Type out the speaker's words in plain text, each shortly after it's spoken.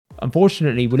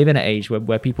unfortunately, we live in an age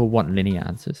where people want linear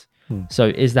answers. So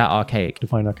is that archaic?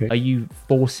 Define archaic. Are you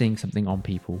forcing something on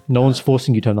people? No one's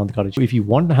forcing you to Anand College. If you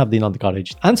want to have the Anand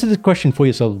College, answer the question for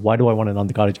yourself. Why do I want an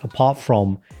Anand College? Apart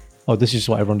from, oh, this is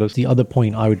what everyone does. The other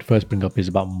point I would first bring up is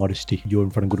about modesty. You're in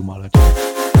front of Guru Maharaj.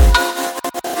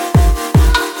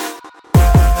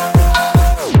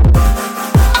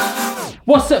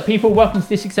 What's up, people? Welcome to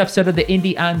this week's episode of the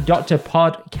Indie and Doctor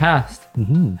podcast.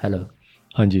 Hello.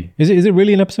 Hanji. Is it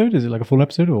really an episode? Is it like a full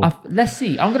episode? Or? Let's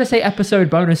see. I'm going to say episode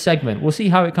bonus segment. We'll see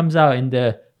how it comes out in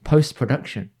the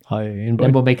post-production. Then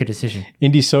we'll make a decision.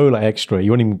 Indie's so like extra.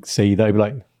 You won't even say that. You'll be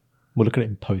like, we'll look at it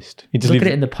in post. You just look at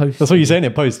it in the post. That's what you're saying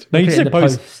in post. No, you just said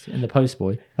post. In the post,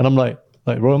 boy. And I'm like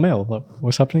Royal Mail. Like,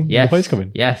 what's happening? Yes. The post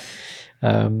coming. Yes.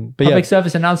 Public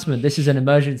service announcement. This is an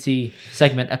emergency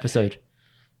segment episode.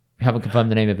 We haven't confirmed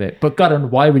the name of it. But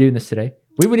God, why are we doing this today?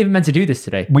 We weren't even meant to do this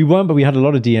today. We weren't, but we had a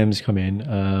lot of DMs come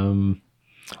in.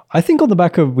 I think on the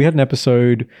back of, we had an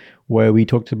episode where we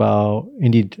talked about,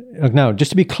 indeed, now,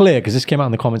 just to be clear, because this came out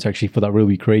in the comments actually for that reel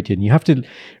we created. And you have to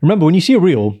remember, when you see a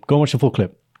reel, go and watch the full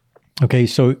clip. Okay,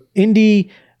 so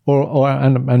Indie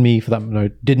and me, for that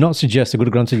note, did not suggest that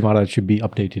Guru Granth Sahib Maharaj should be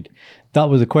updated. That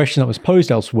was a question that was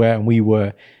posed elsewhere, and we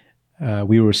were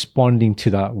responding to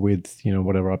that with,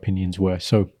 whatever our opinions were.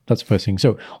 So that's the first thing.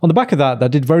 So on the back of that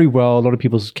did very well. A lot of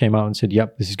people came out and said,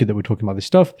 yep, this is good that we're talking about this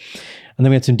stuff. And then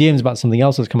we had some DMs about something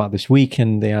else that's come out this week,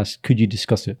 and they asked, could you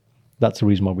discuss it? That's the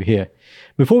reason why we're here.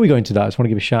 Before we go into that, I just want to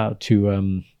give a shout out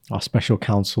to our special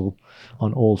counsel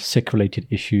on all Sikh related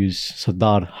issues,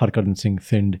 Sardar Harkaran Singh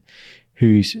Thind,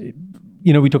 who's,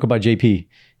 we talk about JP.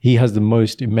 He has the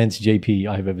most immense JP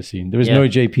I've ever seen. There is no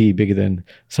JP bigger than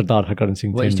Sardar Harkaran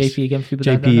Singh Thind. What is JP again for people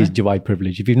that JP don't know? is Javai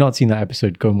privilege. If you've not seen that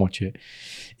episode, go and watch it.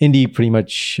 Indy, pretty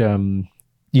much,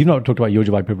 you've not talked about your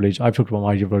Javai privilege. I've talked about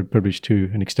my Javai privilege to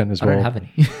an extent as well. I don't have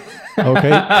any. Okay.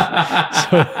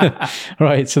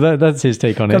 Right. So that's his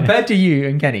take on it. Compared to you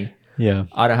and Kenny. Yeah.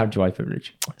 I don't have Javai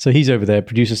privilege. So he's over there.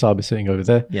 Producer Saab is sitting over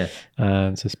there. Yes.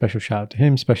 And so special shout out to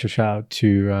him. Special shout out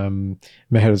to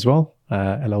Meher as well,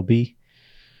 LLB.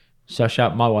 So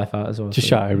shout my wife out as well. Just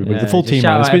shout out everybody. Yeah, the full team,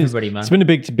 shout man. Out everybody, man. It's been a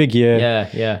big year.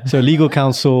 Yeah. So legal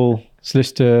counsel,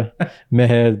 solicitor,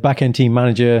 Meher, back-end team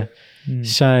manager,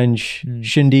 Sanj,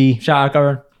 Shindi. Shout out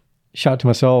Karan. Shout out to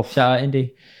myself. Shout out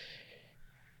Indy.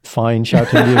 Fine. Shout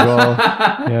out to Indy as well.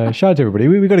 Yeah, shout out to everybody.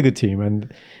 We got a good team.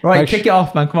 And right, kick it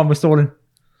off, man. Come on, we're stalling.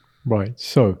 Right.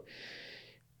 So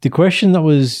the question that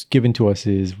was given to us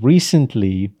is,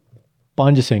 recently,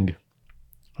 Panja Singh,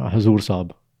 Hazur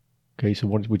Saab, okay, so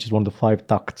which is one of the 5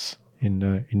 takhts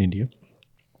in India,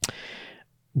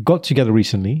 got together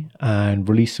recently and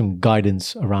released some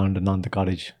guidance around Anand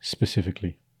College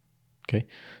specifically. Okay,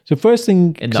 so first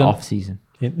thing in the off season.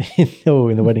 In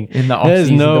the wedding. In the off There's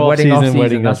season. no the wedding off season.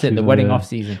 Wedding That's it. The wedding yeah. off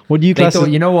season. What do you class? They thought,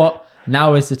 you know what?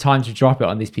 Now is the time to drop it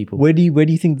on these people. Where do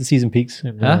you think the season peaks?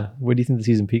 Huh? Where do you think the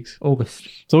season peaks? August.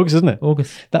 It's August, isn't it?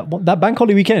 August. That bank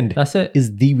holiday weekend. That's it.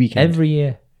 Is the weekend Every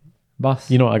year.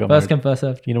 Boss. You know what I got First married. come, first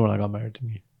served. You know when I got married, didn't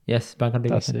you? Yes, bank holiday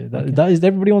That's weekend. it. Okay. That is,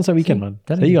 everybody wants that weekend, man.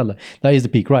 Tell There you go. That is the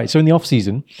peak, right? So in the off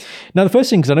season, now the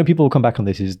first thing, because I know people will come back on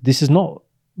this, is this has not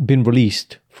been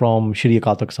released from Shri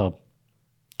Akal Takht Sahib.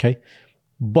 Okay,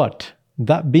 but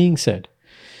that being said,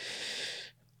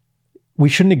 we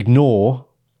shouldn't ignore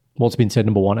what's been said.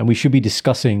 Number one, and we should be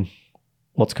discussing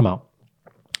what's come out.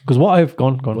 Because what I've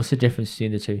gone. What's the difference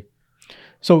between the two?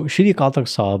 So Shri Akal Takht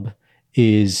Sahib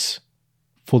is,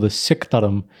 for the Sikh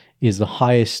Dharam, is the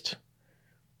highest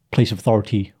place of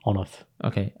authority on earth.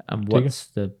 Okay, and what's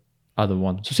the other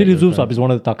one? So Shri Hazur Sahib is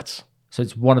one of the takhts. So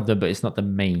it's one of them, but it's not the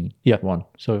main one.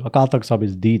 So Akal Takht Sahib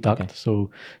is the takht. Okay. So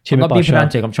I'm not being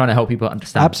pedantic. I'm trying to help people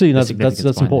understand. Absolutely,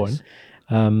 that's important.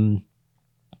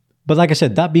 But like I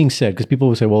said, that being said, because people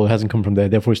will say, well, it hasn't come from there,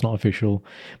 therefore it's not official.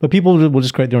 But people will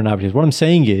just create their own narratives. What I'm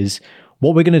saying is,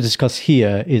 what we're going to discuss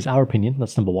here is our opinion.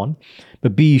 That's number one.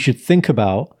 But B, you should think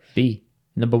about...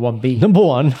 Number one,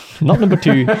 not number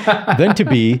 2. Then to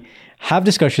B, have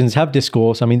discussions, have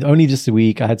discourse. I mean, only just a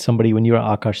week, I had somebody, when you were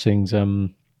at Akash Singh's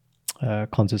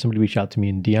concert, somebody reached out to me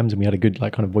in DMs and we had a good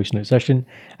kind of voice note session,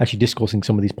 actually discoursing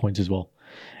some of these points as well.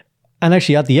 And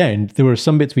actually at the end, there were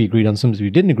some bits we agreed on, some bits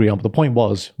we didn't agree on, but the point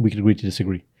was we could agree to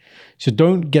disagree. So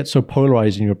don't get so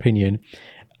polarized in your opinion.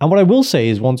 And what I will say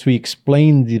is, once we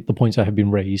explain the points that have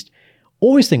been raised,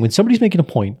 always think when somebody's making a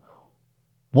point,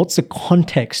 what's the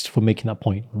context for making that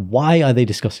point? Why are they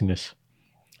discussing this?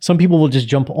 Some people will just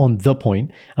jump on the point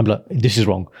and be like, this is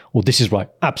wrong, or this is right.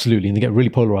 Absolutely. And they get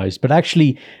really polarized. But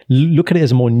actually look at it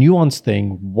as a more nuanced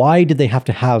thing. Why did they have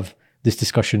to have this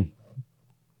discussion?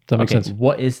 that make sense?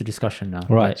 What is the discussion now?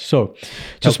 Right. Like, So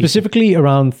tell specifically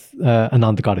around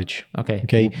Ananda Karaj. okay.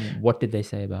 Okay. What did they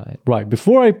say about it? Right.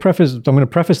 Before I'm going to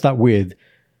preface that with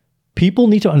people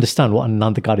need to understand what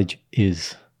Ananda Karaj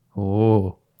is.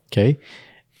 Oh. Okay.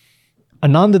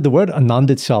 Ananda, the word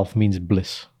Ananda itself means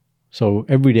bliss. So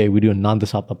every day we do Ananda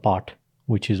Sapta Part,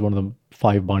 which is one of the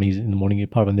 5 banis in the morning,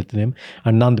 part of Nityanem.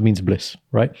 Ananda means bliss,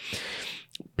 right?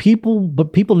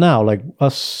 People now, like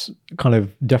us, kind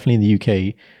of definitely in the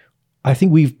UK, I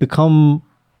think we've become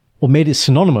or made it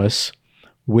synonymous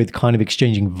with kind of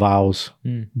exchanging vows.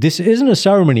 This isn't a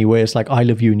ceremony where it's like, I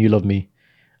love you and you love me,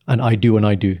 and I do and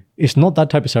I do. It's not that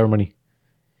type of ceremony.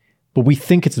 But we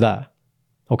think it's that.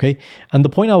 Okay? And the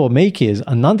point I will make is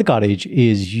Ananda Karaj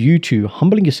is you two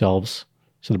humbling yourselves,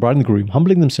 so the bride and the groom,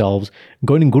 humbling themselves,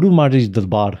 going in Guru Maharaj's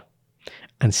darbar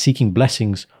and seeking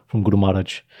blessings from Guru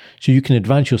Maharaj. So you can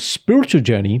advance your spiritual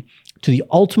journey to the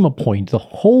ultimate point, the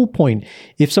whole point.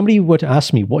 If somebody were to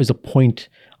ask me, what is the point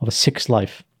of a Sikh's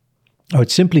life? I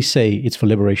would simply say it's for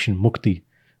liberation, mukti,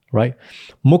 right?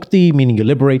 Mukti meaning you're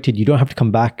liberated, you don't have to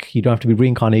come back, you don't have to be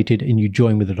reincarnated, and you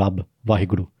join with the Rab,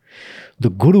 Vaheguru. The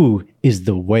Guru is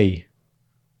the way.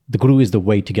 The Guru is the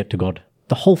way to get to God.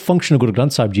 The whole function of Guru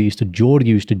Granth Sahib Ji is to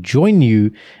join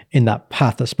you in that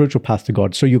path, that spiritual path to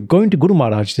God. So you're going to Guru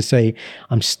Maharaj to say,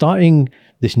 I'm starting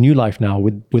this new life now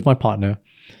with my partner.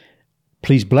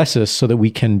 Please bless us so that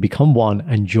we can become one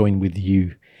and join with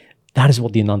you. That is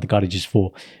what the Ananda Karaj is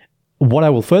for. What I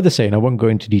will further say, and I won't go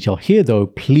into detail here though,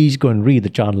 please go and read the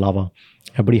Chan Lava.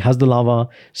 Everybody has the Lava.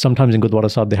 Sometimes in Gurdwara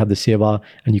Sahib, they have the Seva,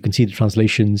 and you can see the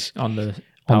translations On the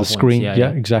screen. Yeah,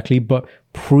 Yeah, exactly. But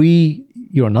pre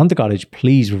your Ananda Karaj,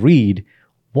 please read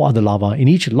what are the Lava. In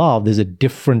each Lava, there's a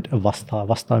different avastha.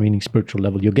 Avastha meaning spiritual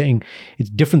level. It's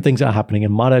different things that are happening.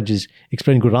 And Maharaj is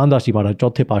explaining, Guru Ramdas Ji Maharaj,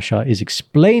 Chauthe Pasha, is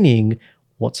explaining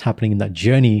what's happening in that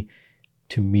journey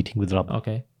to meeting with Rabb.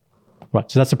 Okay.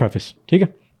 Right, so that's the preface. Okay.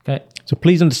 Okay. So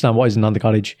please understand what is Ananda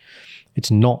Karaj.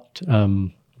 It's not what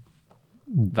I've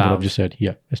Vows. just said.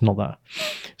 Yeah, it's not that.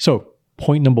 So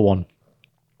point number 1.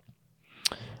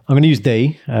 I'm going to use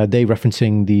they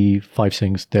referencing the 5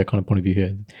 Singhs, their kind of point of view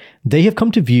here. They have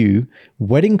come to view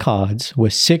wedding cards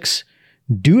where Sikhs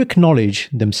do acknowledge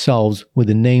themselves with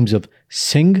the names of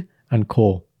Singh and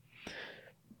Kaur.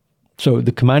 So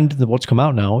the command that what's come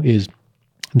out now is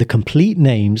the complete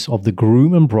names of the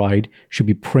groom and bride should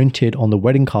be printed on the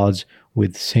wedding cards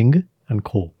with Singh and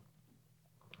Kaur.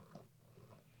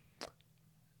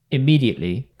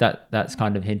 Immediately, that's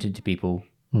kind of hinted to people.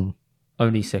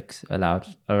 Only Sikhs are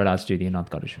allowed to do the Anand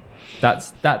Karaj.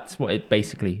 That's what it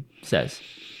basically says.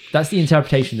 That's the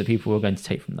interpretation that people are going to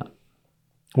take from that.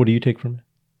 What do you take from it?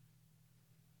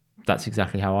 That's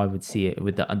exactly how I would see it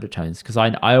with the undertones, because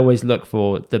I always look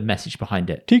for the message behind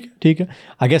it. Tika.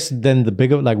 I guess then the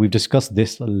bigger, like we've discussed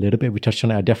this a little bit, we touched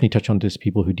on it. I definitely touch on this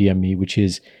people who DM me, which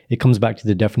is, it comes back to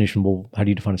the definition, well, how do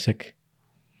you define a Sikh?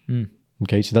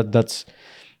 Okay, so that's,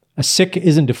 a Sikh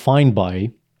isn't defined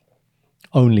by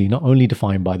not only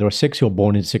defined by, there are Sikhs who are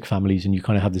born in Sikh families and you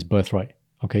kind of have this birthright,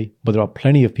 okay? But there are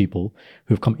plenty of people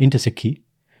who have come into Sikhi,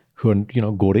 who are,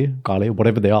 Gore, Kale,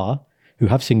 whatever they are, who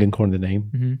have Singh and Kaur in the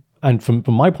name. And from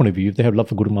my point of view, if they have love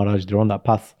for Guru Maharaj, they're on that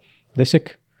path, they're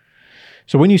Sikh.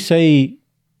 So when you say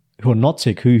who are not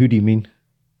Sikh, who do you mean?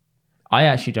 I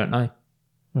actually don't know.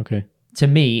 Okay. To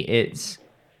me, it's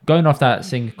going off that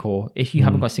Singh Kaur. If you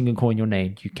haven't got Singh and Kaur in your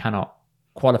name, you cannot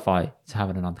qualify to have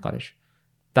an Anand Karaj.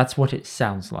 That's what it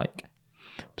sounds like.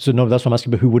 So no, that's what I'm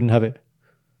asking, but who wouldn't have it?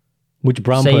 Which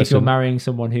brown Say person? if you're marrying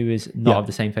someone who is not of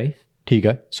the same faith.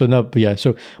 Tiga. So no, but yeah.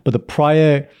 So, but the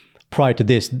prior to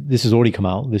this has already come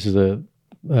out. This is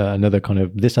another kind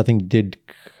of, this I think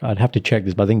I'd have to check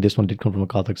this, but I think this one did come from a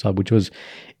Karthik side, which was,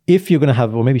 if you're going to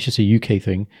have, or maybe it's just a UK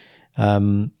thing,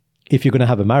 if you're going to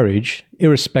have a marriage,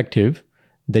 irrespective,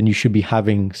 then you should be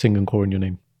having Singh and Kaur in your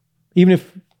name. Even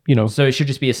if, So it should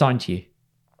just be assigned to you.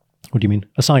 What do you mean?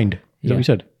 Assigned? Is that what you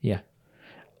said? Yeah.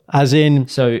 As in,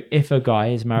 So if a guy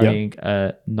is marrying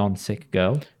a non-Sikh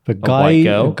girl, a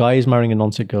guy is marrying a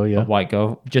non-Sikh girl, a white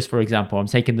girl, just for example, I'm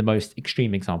taking the most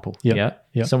extreme example. Yeah.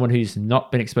 Someone who's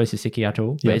not been exposed to Sikhi at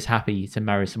all, but is happy to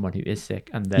marry someone who is Sikh,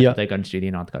 and they're going to do the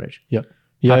Anand Karaj. Yeah.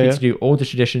 Happy to do all the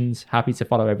traditions, happy to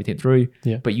follow everything through,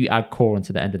 but you add Kaur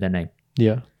onto the end of their name.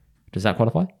 Yeah. Does that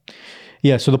qualify?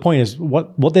 Yeah, so the point is,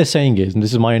 what they're saying is, and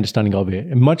this is my understanding of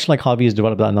it, much like Harvey has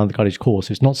developed that Ananda Karaj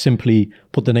course, it's not simply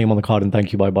put the name on the card and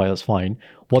thank you, bye-bye, that's fine.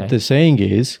 What they're saying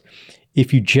is,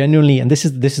 if you genuinely, and this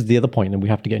is the other point, and we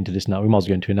have to get into this now, we might as well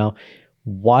get into it now,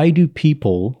 why do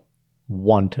people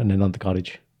want an Ananda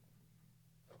Karaj?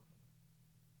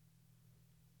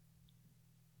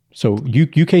 So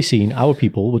UK scene, our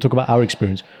people, we'll talk about our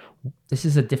experience, this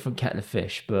is a different kettle of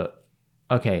fish, but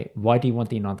okay, why do you want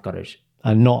the Anand Garage?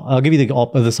 And not, I'll give you the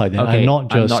other side then. Okay, and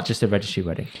not just a registry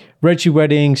wedding. Registry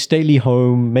wedding, stately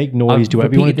home, make noise, do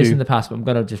whatever you want to do. I've repeated this in the past, but I'm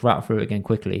going to just rattle through it again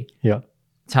quickly. Yeah.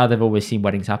 It's how they've always seen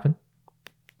weddings happen.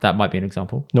 That might be an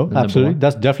example. No, absolutely.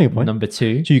 That's definitely a point. Number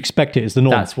two. So you expect it, it's the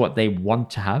norm. That's what they want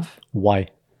to have. Why?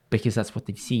 Because that's what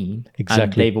they've seen. Exactly.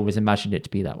 And they've always imagined it to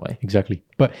be that way. Exactly.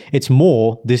 But it's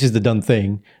more, this is the done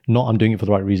thing, not I'm doing it for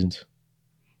the right reasons.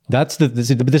 This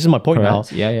is my point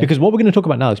Correct. now. Yeah. Because what we're going to talk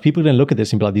about now is people are going to look at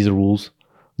this and be like, these are rules.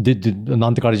 Did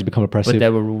Anand Garage become oppressive? But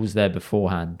there were rules there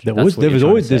beforehand. There's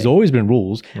always been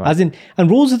rules. Right. And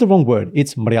rules is the wrong word.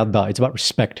 It's maryada. It's about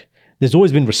respect. There's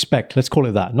always been respect. Let's call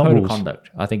it that, not Code rules. of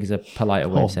conduct, I think, is a politer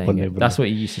way of saying it. That's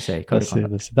what you used to say. Code of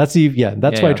conduct. That's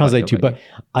why I translate to. But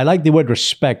I like the word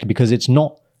respect because it's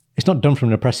not done from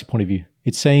an oppressive point of view.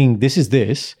 It's saying this is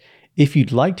this. If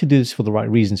you'd like to do this for the right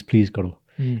reasons, please go.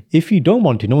 If you don't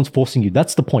want to, no one's forcing you.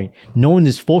 That's the point. No one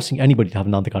is forcing anybody to have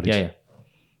an Anand Garage. Yeah.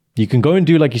 You can go and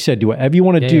do, like you said, do whatever you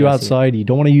want to do outside. You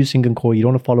don't want to use Singh and Koi. You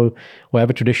don't want to follow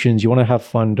whatever traditions. You want to have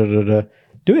fun.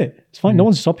 Do it. It's fine. No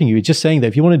one's stopping you. It's just saying that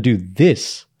if you want to do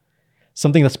this,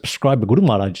 something that's prescribed by Guru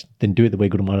Maharaj, then do it the way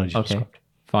Guru Maharaj prescribed.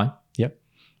 Fine. Yep.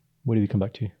 Where do we come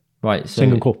back to? Right. So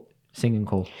Singh and Koi. Singh and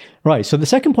Koi. Right. So the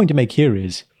second point to make here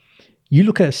is, you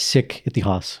look at Sikh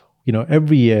itihas.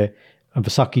 Every year at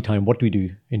Vaisakhi time, what do we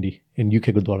do in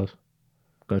UK Gurdwaras?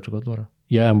 Go to Gurdwara.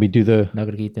 Yeah, and we do the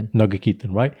Nagar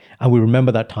Kirtan, right? And we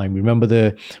remember that time. We remember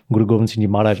the Guru Gobind Singh Ji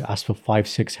Maharaj asked for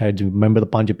 5-6 heads. We remember the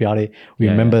Panj Pyare. We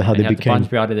remember how they became. The Panj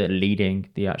Pyare that are leading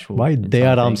the actual. Right,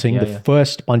 Daya Ram Singh. The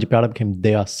first Panj Pyare became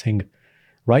Daya Singh,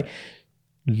 right?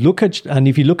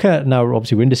 If you look at now,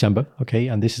 obviously we're in December, okay?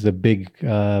 And this is a big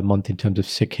month in terms of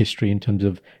Sikh history, in terms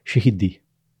of Shahidi,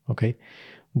 okay?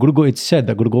 It's said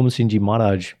that Guru Gobind Singh Ji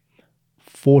Maharaj,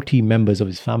 40 members of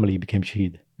his family became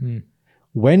Shaheed.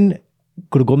 When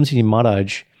Guru Gobind Singh Ji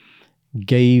Maharaj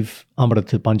gave Amrit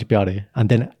to Panj Pyare and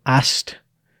then asked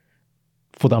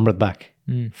for the Amrit back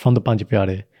from the Panj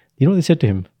Pyare, you know what they said to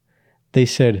him? They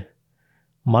said,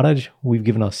 Maharaj, we've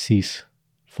given our cease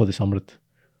for this Amrit.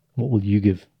 What will you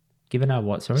give? Given our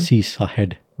what, sorry? Cease, our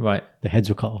head. Right. The heads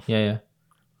were cut off. Yeah.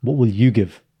 What will you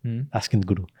give? Asking the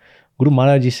Guru. Guru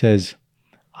Maharaj says,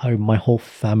 my whole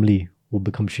family will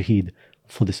become Shaheed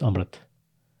for this Amrit.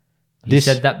 He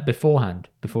said that beforehand,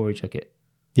 before he took it.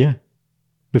 Yeah.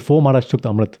 Before Maharaj took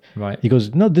the Amrit. Right. He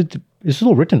goes, no, this is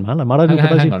all written, man. Like, Maharaj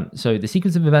hang on. So the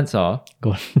sequence of events are...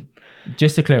 Go on.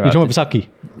 Just to clear You're up. talking about Vaisakhi?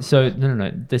 So,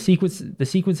 no. The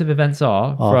sequence of events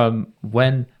are from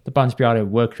when the Panj Pyare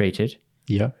were created.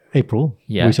 Yeah. April.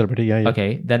 Yeah. We celebrated, yeah.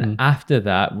 Okay. Then after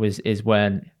that is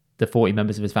when the 40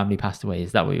 members of his family passed away.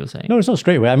 Is that what you're saying? No, it's not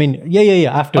straight away. I mean,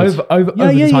 yeah. Afterwards. Over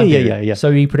the time period. Yeah.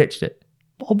 So he predicted it.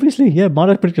 Obviously, yeah.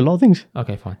 Maharaj predicted a lot of things.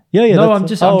 Okay, fine. Yeah. No, I'm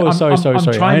sorry.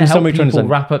 I'm trying to help people understand.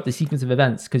 wrap up the sequence of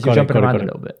events because you're jumping around a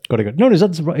little bit. Got it. No, is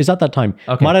that that time?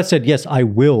 Okay. Maharaj said, yes, I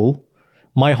will.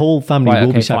 My whole family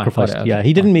will be sacrificed. Fine, yeah,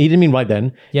 he didn't mean right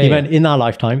then. He meant in our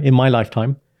lifetime, in my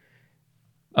lifetime.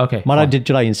 Okay. Maharaj did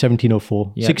July in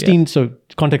 1704. Yeah, So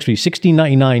context for you,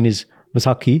 1699 is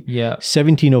Vaisakhi. Yeah.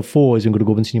 1704 is when Guru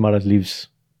Gobind Singh Maharaj leaves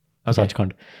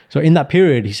Sachkhand. So in that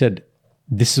period, he said,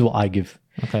 this is what I give.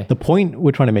 Okay. The point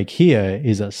we're trying to make here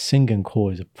is that Singh and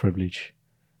Koi is a privilege,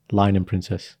 lion and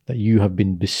princess, that you have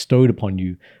been bestowed upon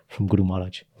you from Guru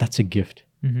Maharaj. That's a gift.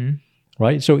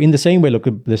 Right? So in the same way, look,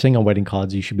 they're saying on wedding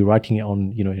cards, you should be writing it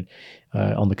on,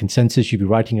 on the consensus, you should be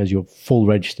writing as your full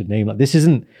registered name. Like this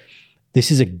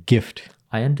is a gift.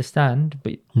 I understand,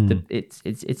 but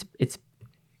it's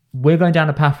we're going down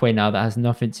a pathway now that has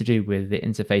nothing to do with the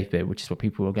interfaith bit, which is what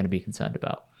people are going to be concerned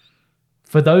about.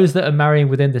 For those that are marrying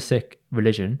within the Sikh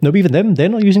religion. No, but even them, they're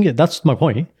not using it. That's my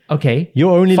point. Okay.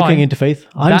 You're only looking into faith.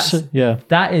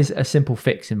 That is a simple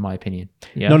fix, in my opinion.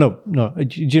 Yeah. No. Do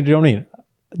you know what I mean?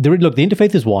 Look, the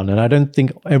interfaith is one, and I don't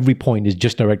think every point is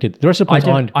just directed. The rest of the points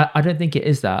aren't. I don't think it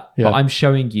is that, but I'm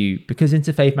showing you, because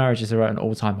interfaith marriages are at an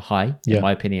all-time high, in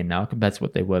my opinion now, compared to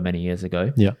what they were many years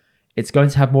ago. Yeah. It's going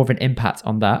to have more of an impact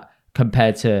on that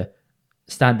compared to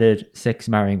standard Sikhs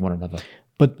marrying one another.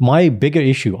 But my bigger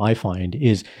issue, I find,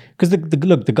 is because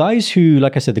the guys who,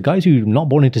 like I said, the guys who are not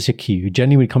born into Sikhi, who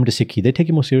genuinely come to Sikhi, they take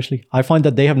it more seriously. I find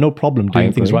that they have no problem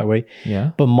doing things the right way.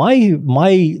 Yeah. But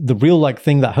the real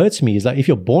thing that hurts me is that if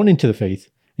you're born into the faith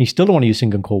and you still don't want to use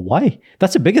Singh and Koi, why?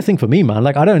 That's a bigger thing for me, man.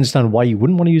 Like, I don't understand why you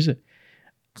wouldn't want to use it.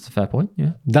 That's a fair point,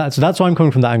 yeah. That's why I'm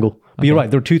coming from that angle. But you're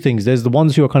right, there are two things. There's the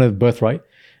ones who are kind of birthright,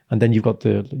 and then you've got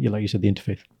like you said, the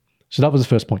interfaith. So that was the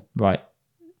first point. Right.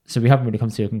 So we haven't really come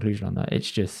to a conclusion on that. It's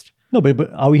just... No,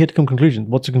 but are we here to come to conclusion?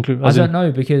 What's the conclusion? I don't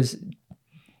know, because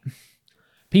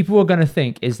people are going to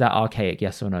think, is that archaic?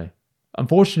 Yes or no?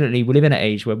 Unfortunately, we live in an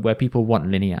age where people want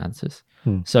linear answers.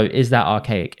 So is that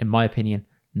archaic? In my opinion,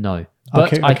 no.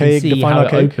 But I can see how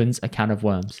it opens a can of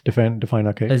worms. Define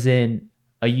archaic. As in,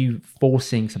 are you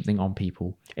forcing something on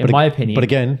people? In my opinion. But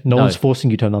again, no one's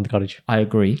forcing you to an Antakaraj. I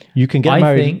agree. You can get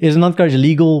married. Is an Antakaraj a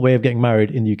legal way of getting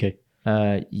married in the UK?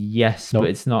 Yes, but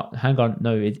it's not. Hang on,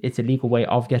 no, it's a legal way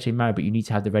of getting married, but you need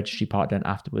to have the registry part done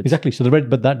afterwards. Exactly. So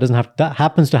but that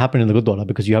happens to happen in the Gurdwara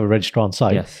because you have a registrar on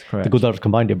site. Yes, correct. The Gurdwara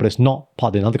combined it, but it's not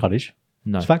part of the Antakaraj.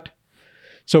 No, it's a fact.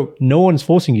 So no one's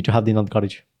forcing you to have the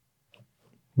Antakaraj.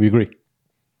 We agree.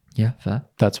 Yeah, fair.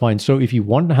 That's fine. So if you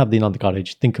want to have the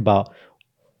Antakaraj,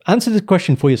 answer the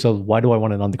question for yourself. Why do I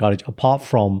want an Antakaraj? Apart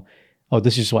from,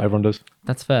 this is what everyone does.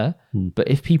 That's fair. But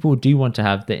if people do want to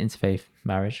have the interfaith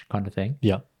marriage kind of thing,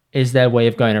 is their way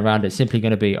of going around it simply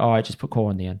going to be, I just put core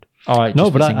on the end? No,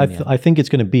 but I think it's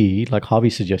going to be, like Harvey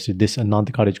suggested, this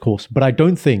Antakaraj course. But I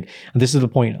don't think, and this is the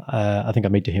point I think I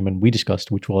made to him and we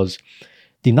discussed, which was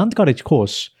the Antakaraj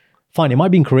course, fine, it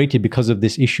might be created because of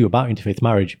this issue about interfaith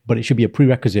marriage, but it should be a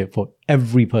prerequisite for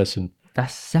every person.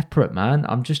 That's separate, man.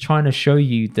 I'm just trying to show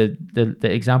you the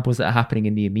examples that are happening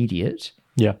in the immediate.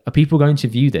 Yeah. Are people going to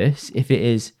view this if it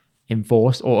is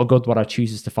enforced or a Gurdwara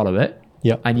chooses to follow it?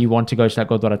 Yeah. And you want to go to that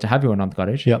Gurdwara to have your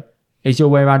Antakaraj? Yeah. Is your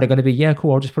way around it going to be, yeah,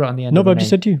 cool, I'll just put it on the end? No, but I just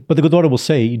said to you, but the Gurdwara will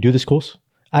say, do this course.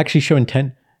 Actually show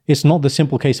intent. It's not the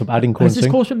simple case of adding core. Has this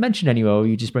course been mentioned anywhere, or are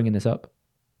you just bringing this up?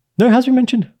 No, it has been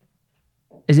mentioned.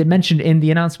 Is it mentioned in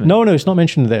the announcement? No, it's not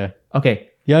mentioned there. Okay.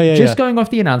 Yeah. Just going off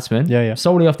the announcement. Yeah.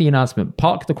 Solely off the announcement.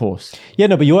 Park the course. Yeah,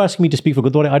 no, but you're asking me to speak for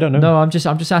Gurdwara. I don't know. No, I'm just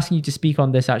asking you to speak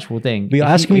on this actual thing. But you're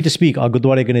asking me to speak. Are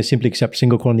Gurdwara going to simply accept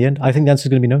single core on the end? I think the answer is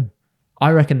going to be no.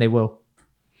 I reckon they will.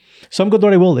 Some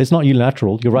Gurdwara will. It's not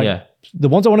unilateral. You're right. Yeah. The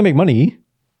ones that want to make money.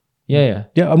 Yeah.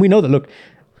 Yeah, and we know that. Look,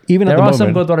 even there at the moment,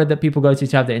 some Gurdwara that people go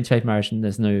to have the interfaith marriage, and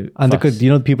there's no. And the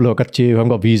people who are kachi, who haven't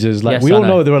got visas, like we all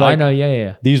know they were like, I know,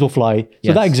 yeah. These will fly.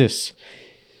 So that exists.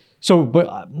 So, but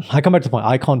I come back to the point.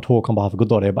 I can't talk on behalf of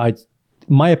Gurdwara, but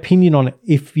my opinion on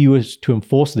if you was to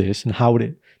enforce this and how would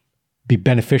it be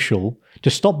beneficial to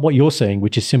stop what you're saying,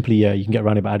 which is simply, you can get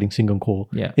around it by adding single core.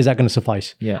 Yeah. Is that going to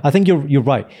suffice? Yeah. I think you're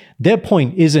right. Their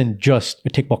point isn't just a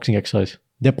tick boxing exercise.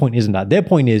 Their point isn't that. Their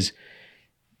point is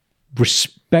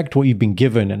respect what you've been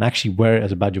given and actually wear it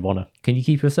as a badge of honor. Can you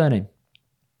keep your surname?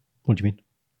 What do you mean?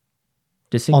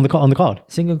 On the card.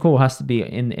 Single core has to be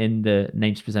in the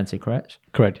names presented, correct?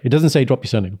 Correct. It doesn't say drop your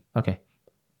surname. Okay.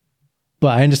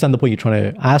 But I understand the point you're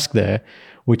trying to ask there,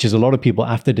 which is a lot of people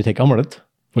after they take Amrit,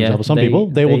 for example, some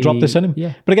people, they will drop their surname.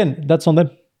 Yeah. But again, that's on them.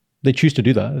 They choose to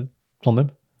do that. It's on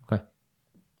them. Okay.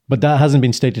 But that hasn't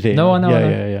been stated here. No, I know.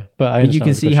 Yeah. But you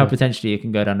can see how potentially it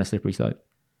can go down a slippery slope.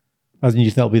 As in,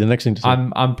 you think that'll be the next thing to say?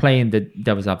 I'm playing the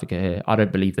devil's advocate here. I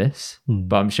don't believe this,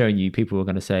 but I'm showing you people are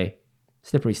going to say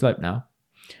slippery slope now.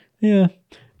 Yeah.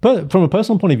 But from a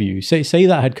personal point of view, say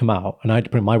that had come out and I had to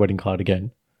print my wedding card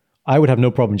again, I would have no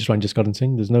problem just writing just God and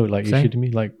sing. There's no issue to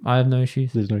me. Like I have no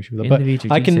issues. There's no issue with that.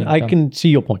 But I can see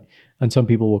your point. And some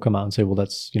people will come out and say, well,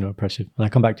 that's oppressive. And I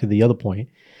come back to the other point,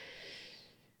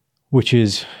 which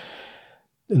is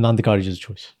an Antakaraj is a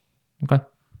choice. Okay.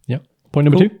 Yeah. Point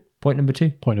number two. Point number two.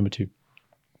 Point number two.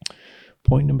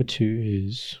 Point number two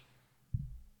is,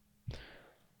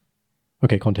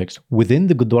 okay, context. Within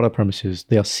the Gurdwara premises,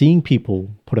 they are seeing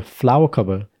people put a flower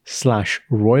cover /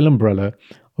 royal umbrella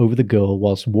over the girl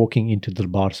whilst walking into the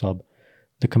Darbar Sahib,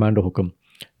 the commando hukum.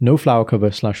 No flower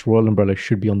cover / royal umbrella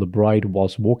should be on the bride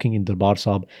whilst walking in the Darbar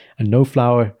Sahib, and no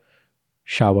flower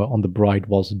shower on the bride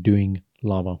whilst doing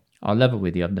lava. I'll level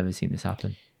with you. I've never seen this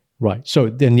happen. Right. So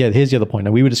then, here's the other point.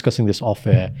 Now, we were discussing this off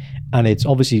air, and it's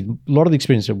obviously a lot of the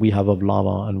experience that we have of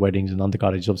lava and weddings and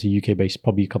Antakaraj is obviously UK based,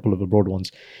 probably a couple of abroad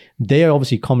ones. They are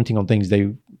obviously commenting on things.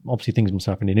 Things must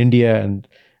happen in India and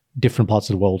different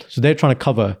parts of the world. So they're trying to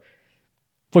cover,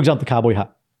 for example, the cowboy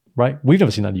hat, right? We've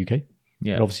never seen that in the UK.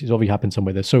 Yeah. It's obviously happened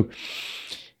somewhere there. So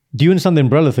do you understand the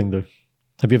umbrella thing though?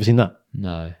 Have you ever seen that?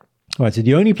 No. All right. So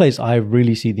the only place I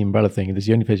really see the umbrella thing, this is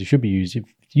the only place it should be used. If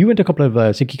you went to a couple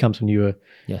of Sikh camps when you were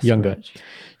younger. Correct.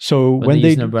 So when they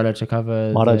use an umbrella to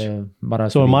cover Maharaj.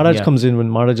 So when Maharaj comes in, when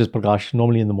Maharaj is Prakash,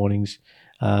 normally in the mornings,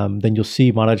 then you'll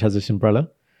see Maharaj has this umbrella.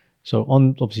 So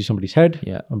on obviously somebody's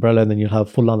head, umbrella, and then you'll have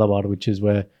full Nandabar, which is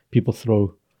where people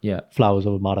throw flowers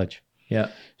over Maharaj. Yeah.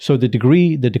 So the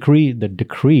decree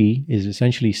is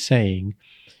essentially saying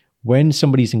when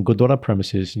somebody's in Gurdwara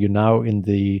premises, you're now in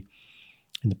the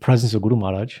presence of Guru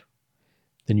Maharaj,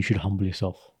 then you should humble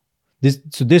yourself.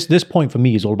 This point for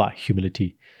me is all about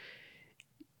humility.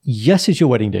 Yes, it's your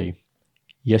wedding day.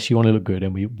 Yes, you want to look good,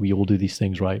 and we all do these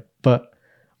things, right? But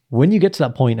When you get to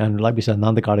that point, and like we said,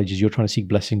 Nanda Karaj is you're trying to seek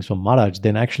blessings from Maharaj,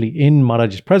 then actually in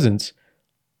Maharaj's presence,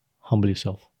 humble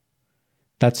yourself.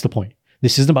 That's the point.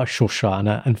 This isn't about shosha. And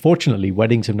unfortunately,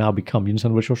 weddings have now become, you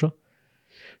understand what shosha?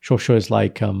 Shosha is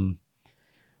like,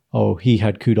 oh, he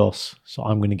had kudos, so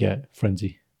I'm going to get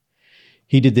frenzy.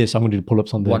 He did this, I'm going to do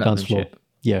pull-ups on the dance floor.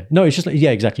 Yeah. No, it's just like,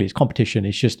 yeah, exactly. It's competition.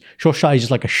 It's just, shosha is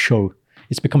just like a show.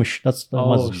 It's become a that's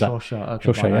shosha.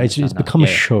 Okay, shosha. Yeah. It's become a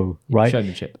show, right?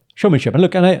 Showmanship.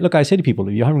 And I say to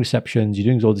people, you're having receptions, you're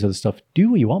doing all this other stuff.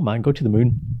 Do what you want, man. Go to the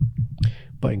moon.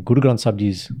 But in Guru Granth Sahib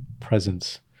Ji's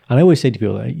presence, and I always say to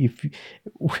people,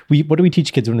 what do we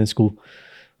teach kids when in school?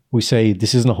 We say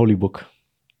this isn't a holy book.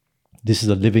 This is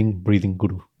a living, breathing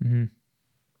Guru. Mm-hmm.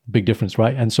 Big difference,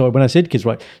 right? And so when I say to kids,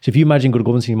 right, so if you imagine Guru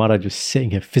Gobind Singh Maharaj was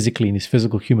sitting here physically in his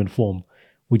physical human form,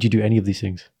 would you do any of these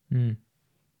things? Mm.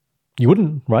 You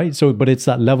wouldn't, right? So, but it's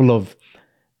that level of,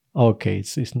 okay,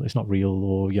 it's not real,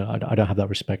 or I don't have that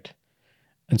respect.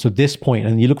 And so this point,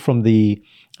 and you look from the,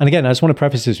 and again, I just want to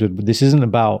preface this with, this isn't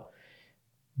about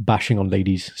bashing on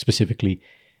ladies specifically.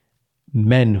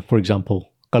 Men, for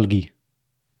example, kalgi.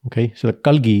 Okay, so the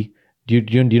kalgi, do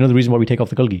you know the reason why we take off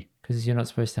the kalgi? Because you're not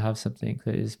supposed to have something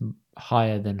that is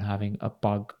higher than having a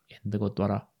bug in the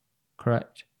Gurdwara.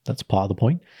 Correct. That's part of the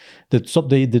point.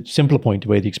 The simpler point, the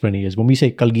way they explain it is, when we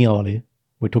say kalgiyan wale,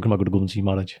 we're talking about Guru Gobind Singh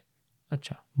Maharaj.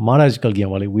 Achha. Maharaj is kalgiyan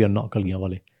wale, we are not kalgiyan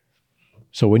wale.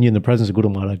 So when you're in the presence of Guru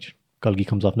Maharaj, kalgi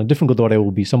comes off. Now, different Gurdwara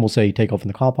will be, some will say take off in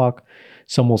the car park.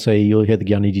 Some will say, you'll hear the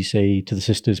Gyaniji say to the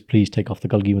sisters, please take off the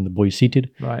kalgi when the boy is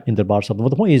seated in the bar. But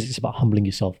the point is, it's about humbling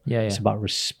yourself. It's about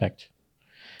respect.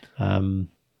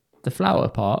 The flower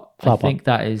part, I think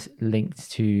that is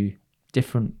linked to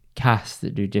different castes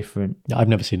that do different. I've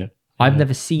never seen it. I've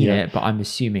never seen it, but I'm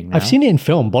assuming now. I've seen it in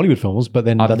film, Bollywood films, but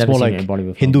then that's more like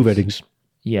Hindu weddings.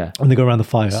 Yeah. And they go around the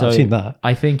fire. So I've seen that.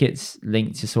 I think it's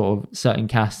linked to sort of certain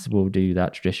castes will do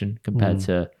that tradition compared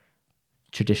to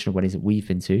traditional weddings that we've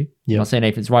been to. I'm not saying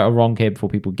if it's right or wrong here before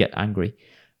people get angry.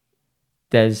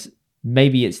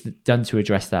 Maybe it's done to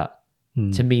address that.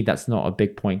 To me, that's not a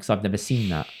big point because I've never seen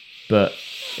that. But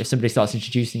if somebody starts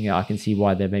introducing it, I can see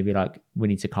why they're maybe like, we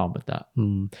need to calm with that.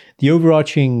 The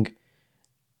overarching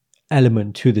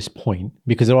element to this point,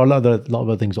 because there are a lot of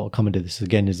other things that will come into this,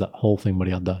 again, is that whole thing,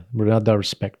 Maryada,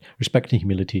 respect and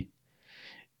humility.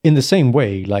 In the same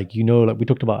way, like, like we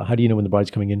talked about, how do you know when the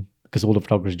bride's coming in? Because all the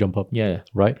photographers jump up. Yeah.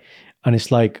 Right? And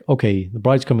it's like, okay, the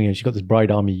bride's coming in, she's got this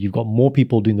bride army, you've got more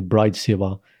people doing the bride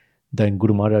seva than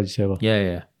Guru Maharaj seva.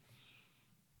 Yeah.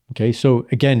 Okay, so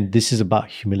again, this is about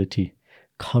humility.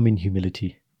 Come in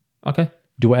humility. Okay.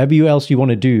 Do whatever else you want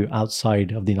to do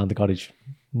outside of the Nanda Karaj.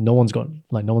 No one's going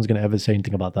to ever say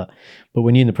anything about that. But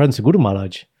when you're in the presence of Guru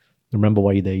Maharaj, remember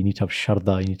why you're there. You need to have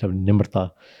shraddha, you need to have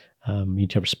nimrata, you need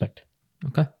to have respect.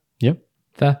 Okay. Yeah.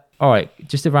 Fair. All right.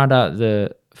 Just to round out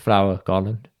the flower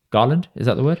garland. Garland? Is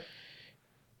that the word?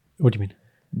 What do you mean?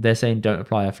 They're saying don't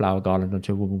apply a flower garland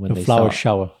onto a woman when they flower start.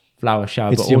 Shower. Flower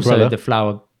shower, It's but the also umbrella. the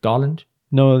flower garland?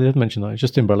 No, they didn't mention that. It's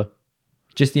just the umbrella.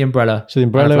 Just the umbrella. So the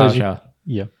umbrella and a is... flower shower.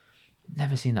 Yeah.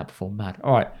 Never seen that before. Mad.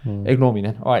 All right. Ignore me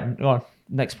then. All right. Go on.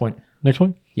 Next point. Next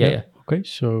point? Yeah. Okay,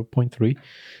 so point 3.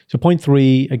 So point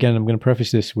 3, again, I'm going to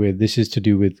preface this with, this is to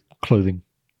do with clothing.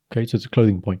 Okay, so it's a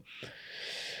clothing point.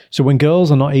 So when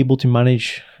girls are not able to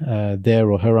manage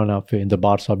their or her own outfit in the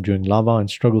bar sab during lava and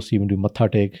struggles to even do matha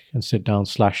tek and sit down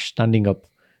 / standing up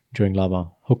during lava,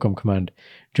 hukam command.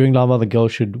 During lava, the girl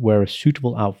should wear a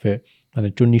suitable outfit and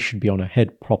a chunni should be on her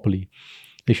head properly.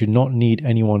 They should not need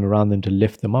anyone around them to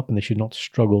lift them up, and they should not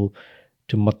struggle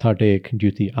to matha tek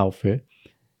due to the outfit.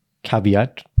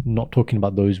 Caveat, not talking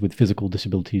about those with physical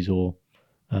disabilities or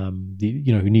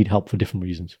who need help for different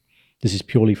reasons. This is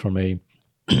purely from a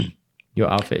your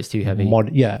outfit is too heavy.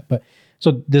 But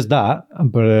so there's that.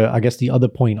 But I guess the other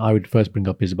point I would first bring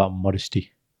up is about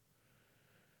modesty.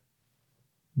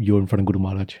 You're in front of Guru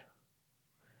Maharaj.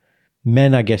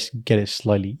 Men, I guess, get it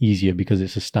slightly easier because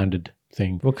it's a standard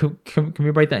thing. Well, can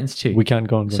we break that into two? We can.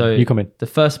 Go on. So you come in. The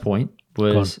first point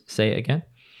was, say it again.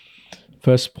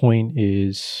 First point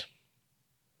is,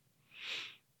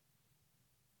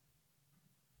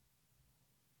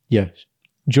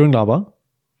 during lava,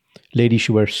 ladies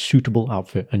should wear a suitable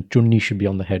outfit and chunni should be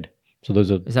on the head. So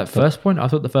those are... Is that first point? I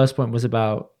thought the first point was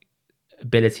about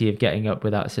ability of getting up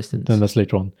without assistance. Then that's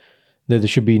later on. There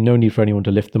should be no need for anyone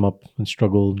to lift them up and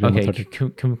struggle. Okay,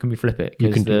 can we flip it?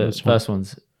 Because the first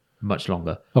one's much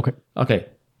longer. Okay.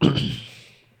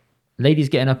 Ladies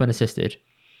getting up unassisted,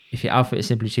 if your outfit is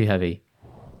simply too heavy,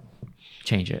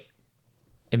 change it.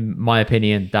 In my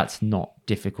opinion, that's not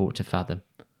difficult to fathom.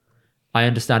 I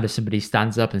understand if somebody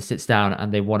stands up and sits down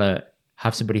and they want to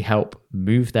have somebody help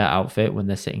move their outfit when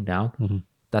they're sitting down.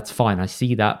 That's fine. I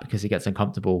see that because it gets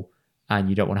uncomfortable and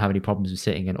you don't want to have any problems with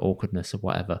sitting and awkwardness or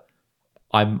whatever.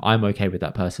 I'm okay with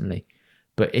that personally.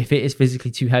 But if it is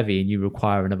physically too heavy and you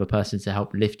require another person to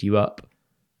help lift you up,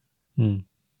 then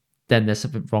there's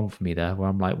something wrong for me there, where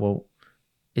I'm like, well,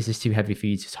 is this too heavy for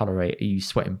you to tolerate? Are you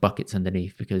sweating buckets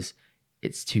underneath because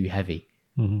it's too heavy?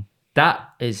 That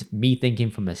is me thinking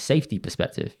from a safety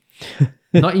perspective.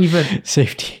 Not even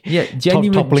safety. Yeah,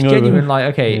 genuine.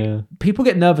 Like, okay, people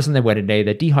get nervous on their wedding day.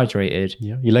 They're dehydrated.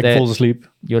 Yeah, your leg falls asleep.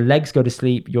 Your legs go to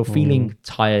sleep. You're feeling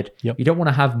tired. Yep. You don't want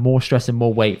to have more stress and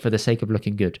more weight for the sake of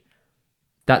looking good.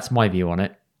 That's my view on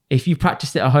it. If you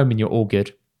practiced it at home and you're all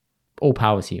good, all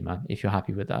power to you, man, if you're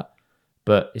happy with that.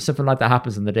 But if something like that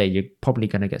happens on the day, you're probably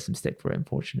going to get some stick for it,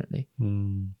 unfortunately.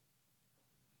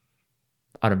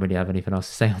 I don't really have anything else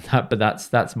to say on that, but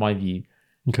that's my view.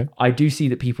 Okay. I do see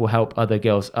that people help other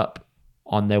girls up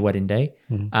on their wedding day,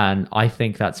 and I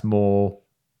think that's more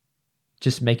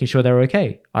just making sure they're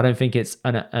okay. I don't think it's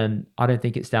I don't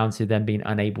think it's down to them being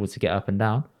unable to get up and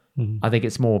down. I think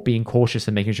it's more being cautious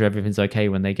and making sure everything's okay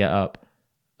when they get up.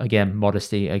 Again,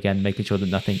 modesty. Again, making sure that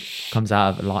nothing comes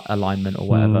out of alignment or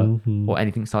whatever, or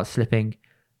anything starts slipping.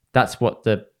 That's what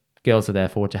the girls are there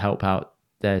for, to help out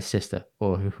their sister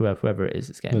or whoever it is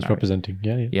that's getting married. Representing.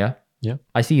 Yeah.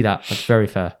 I see that. That's very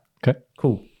fair. Okay.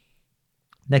 Cool.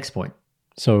 Next point.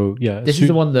 So this is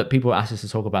the one that people ask us to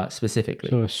talk about specifically.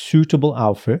 So a suitable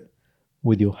outfit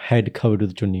with your head covered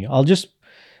with chunni.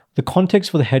 The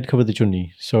context for the head covered with the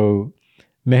chunni. So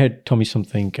Meher told me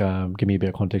something, give me a bit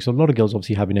of context. A lot of girls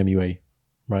obviously have an MUA,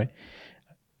 right?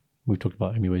 We've talked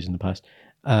about MUAs in the past.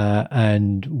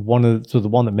 And the one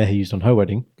that Meher used on her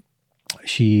wedding,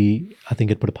 she, I think,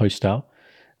 had put a post out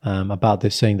about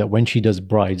this, saying that when she does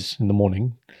brides in the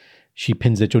morning, she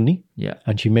pins the chunni. Yeah.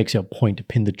 And she makes it a point to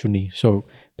pin the chunni. So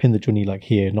pin the chunni like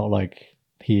here, not like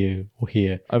here or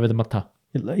here. Over the matha.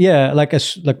 Yeah, like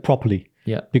properly.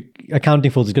 Yeah.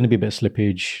 Accounting for there's going to be a bit of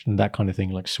slippage and that kind of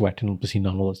thing, like sweat and pasina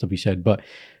and all that stuff we said. But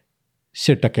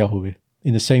sir takya huve.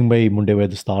 In the same way, munde wear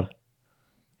the star.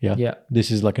 Yeah. This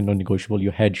is like a non-negotiable.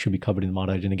 Your head should be covered in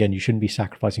maraj. And again, you shouldn't be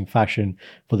sacrificing fashion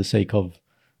for the sake of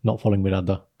not following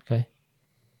Mirada. Okay.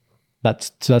 That's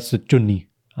the chunni.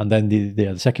 And then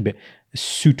the second bit, a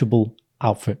suitable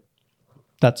outfit.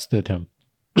 That's the term.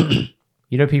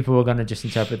 You know, people are going to just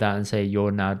interpret that and say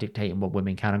you're now dictating what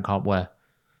women can and can't wear.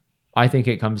 I think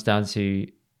it comes down to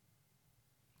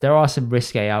there are some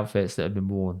risque outfits that have been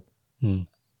worn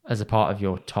as a part of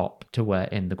your top to wear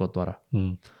in the Gurdwara.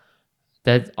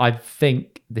 I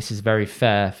think this is very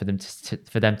fair for them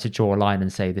to draw a line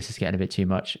and say this is getting a bit too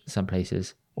much in some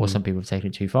places, or some people have taken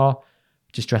it too far.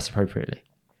 Just dress appropriately.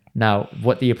 Now,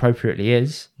 what the appropriately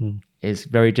is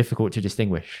very difficult to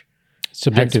distinguish.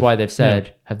 Subjective. Hence why they've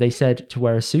said, have they said to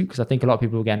wear a suit? Because I think a lot of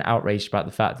people are getting outraged about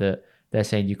the fact that they're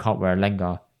saying you can't wear a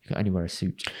lengha, you can only wear a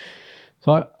suit.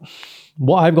 So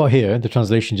what I've got here, the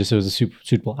translation just says a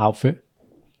suitable outfit.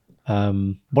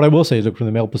 What I will say is, look, from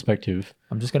the male perspective.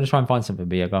 I'm just going to try and find something,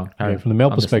 but yeah, go on. From the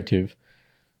male perspective,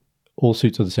 all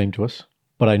suits are the same to us.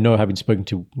 But I know, having spoken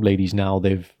to ladies now,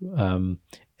 they've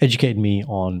educated me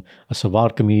on a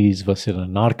salwar kameez versus a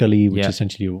narkali, which is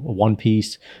essentially a one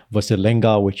piece, versus a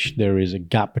lengha, which there is a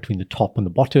gap between the top and the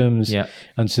bottoms. Yeah.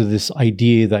 And so this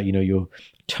idea that, your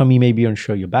tummy may be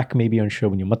unsure, your back may be unsure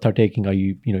when you're mattar taking, are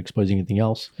you, exposing anything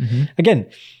else? Again,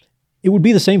 it would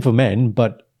be the same for men,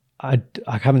 but I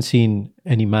haven't seen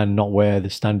any man not wear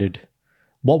the standard.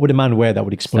 What would a man wear that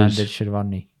would expose? Standard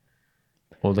sherwani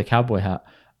or the cowboy hat.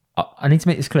 I need to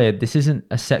make this clear. This isn't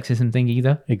a sexism thing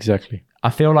either. Exactly. I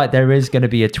feel like there is going to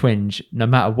be a twinge no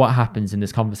matter what happens in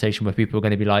this conversation where people are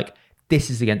going to be like, this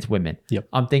is against women. Yep.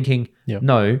 I'm thinking,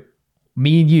 no,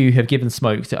 me and you have given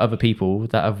smoke to other people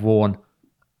that have worn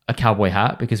a cowboy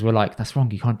hat because we're like, that's wrong.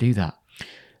 You can't do that.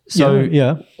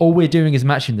 So all we're doing is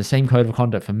matching the same code of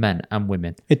conduct for men and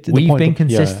women. We've been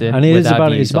consistent. And it's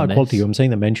about quality. This. I'm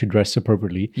saying that men should dress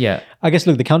appropriately. Yeah. I guess,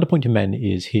 look, the counterpoint to men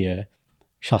is here,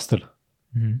 shastra.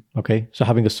 Okay, so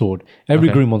having a sword. Every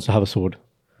groom wants to have a sword.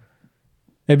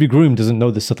 Every groom doesn't know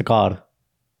the satakar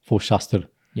for shastra.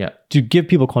 Yeah. To give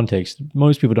people context,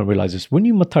 most people don't realize this. When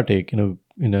you matha take in a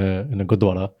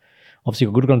gurdwara, obviously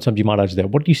Guru Granth Sahib Ji Maharaj there.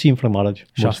 What do you see in front of Maharaj?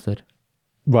 Shastra.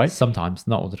 Right. Sometimes,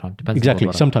 not all the time. Depends.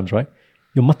 Exactly. Sometimes, right?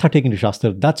 Your matha taking to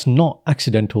shastra. That's not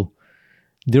accidental.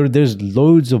 There's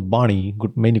loads of Bani,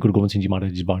 mainly Guru Gobind Singh Ji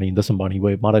Maharaj's Bani and Dasam Bani,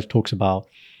 where Maharaj talks about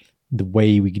the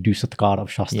way we do satkar of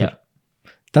shastra. Yeah.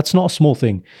 That's not a small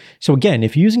thing. So again,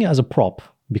 if you're using it as a prop,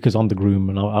 because I'm the groom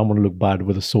and I want to look bad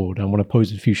with a sword, I want to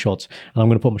pose a few shots, and I'm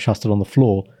going to put my shastra on the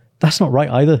floor, that's not right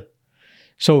either.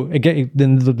 So again,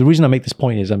 then the reason I make this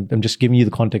point is I'm just giving you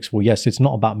the context for, yes, it's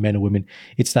not about men or women.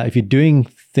 It's that if you're doing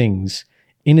things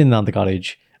in and out the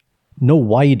garage, know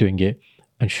why you're doing it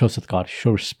and show sadqat,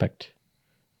 show respect.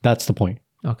 That's the point.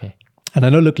 Okay. And I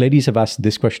know, look, ladies have asked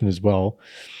this question as well.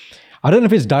 I don't know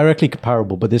if it's directly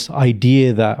comparable, but this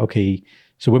idea that, okay,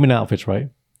 so women outfits, right?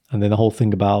 And then the whole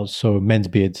thing about, so men's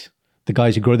beards, the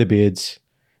guys who grow their beards,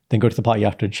 then go to the party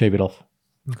after and shave it off.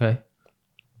 Okay.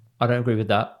 I don't agree with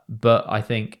that, but I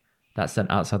think that's done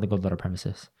outside the Gurdwara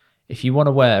premises. If you want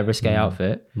to wear a risque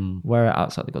outfit, wear it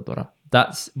outside the Gurdwara.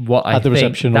 That's what I think. At the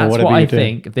reception or whatever. That's what I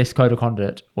think this code of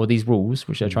conduct or these rules,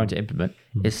 which they're trying to implement,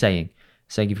 is saying.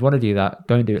 Saying if you want to do that,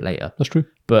 go and do it later. That's true.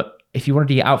 But if you want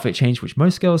to do your outfit change, which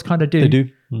most girls kind of do, they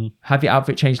do. Have your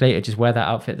outfit changed later, just wear that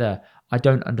outfit there. I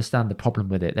don't understand the problem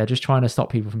with it. They're just trying to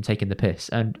stop people from taking the piss.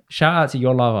 And shout out to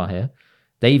Your Lava here.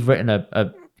 They've written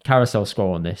a carousel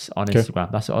scroll on this on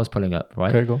Instagram. That's what I was pulling up,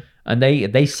 right? Okay, cool. And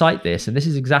they cite this, and this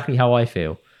is exactly how I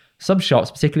feel. Some shops,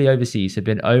 particularly overseas, have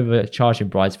been overcharging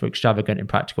brides for extravagant,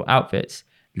 impractical outfits.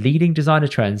 Leading designer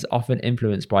trends often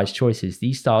influence brides' choices.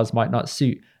 These styles might not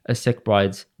suit a Sikh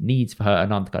bride's needs for her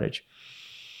Anand Garage.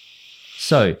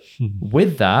 So,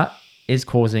 with that is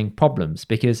causing problems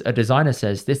because a designer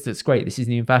says, this looks great, this is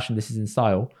new in fashion, this is in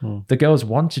style. The girls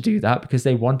want to do that because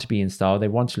they want to be in style, they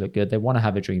want to look good, they want to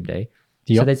have a dream day.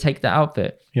 So they take the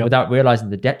outfit without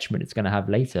realizing the detriment it's going to have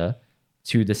later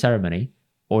to the ceremony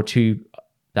or to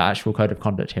the actual code of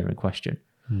conduct here in question.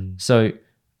 So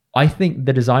I think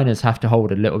the designers have to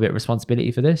hold a little bit of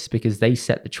responsibility for this because they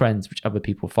set the trends which other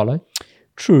people follow.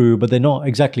 True, but they're not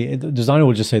exactly. The designer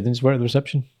will just say, then just wear it at the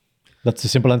reception. That's the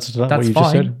simple answer to that. That's what you fine,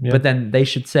 just said. Yeah. But then they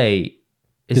should say,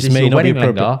 is this may your not be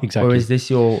wedding Lengha, exactly. or is this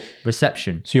your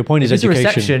reception? So your point is if education.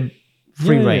 It's a reception,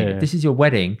 free reign. If this is your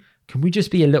wedding, can we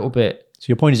just be a little bit So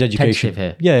your point is education.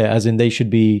 here? Yeah, as in they should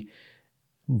be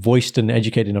voiced and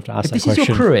educated enough to ask that question. If this is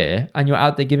your career and you're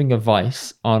out there giving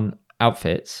advice on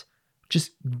outfits,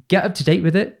 just get up to date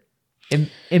with it.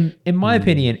 In my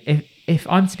opinion, if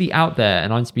I'm to be out there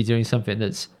and I'm to be doing something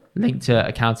that's linked to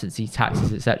accountancy,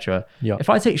 taxes, etc. If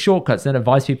I take shortcuts and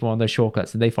advise people on those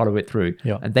shortcuts and they follow it through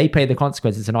and they pay the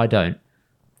consequences and I don't,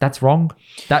 that's wrong.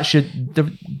 That should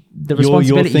the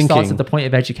responsibility starts at the point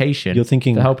of education. You're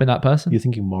thinking for helping that person. You're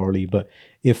thinking morally, but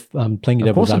if I'm playing of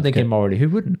devil's course I'm advocate, thinking morally. Who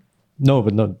wouldn't? No,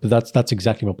 but that's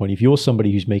exactly my point. If you're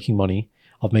somebody who's making money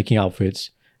of making outfits,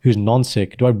 who's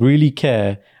non-Sikh, do I really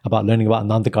care about learning about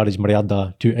Anand Garage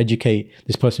Maryada to educate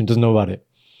this person who doesn't know about it?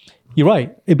 You're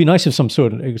right. It'd be nice if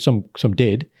some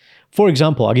did. For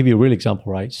example, I'll give you a real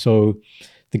example, right? So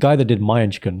the guy that did my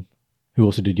Anchkan, who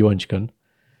also did your Anchkan.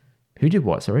 Who did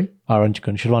what, sorry? Our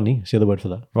Anchkan, Shirwani, is the other word for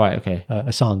that. Right, okay.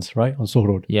 Asans, right? On Soh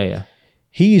Road. Yeah.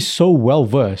 He is so well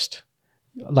versed.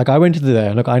 Like I went to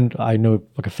there, look, I know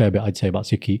like a fair bit, I'd say, about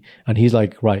Sikhi. And he's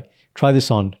like, right, try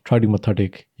this on, try doing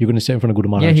Mathadik. You're going to sit in front of Guru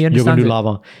Maharaj. Yeah, he You're going to do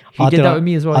understands lava. He did that with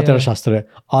me as well. Atara Shastra,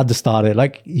 Adastare.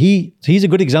 Like he's a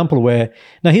good example where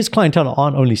now his clientele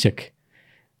aren't only Sikh,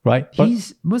 right? But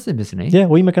he's Muslim, isn't he? Yeah,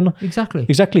 what you making?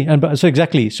 Exactly. And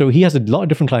so he has a lot of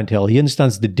different clientele. He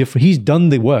understands the different. He's done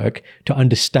the work to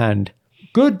understand.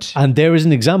 Good. And there is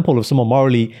an example of someone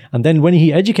morally. And then when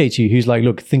he educates you, he's like,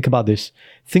 look, think about this.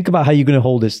 Think about how you're going to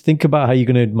hold this. Think about how you're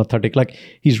going to mathadik. Like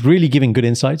he's really giving good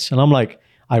insights. And I'm like,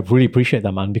 I really appreciate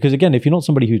that, man. Because again, if you're not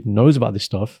somebody who knows about this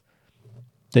stuff,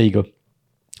 there you go.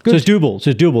 Good. So it's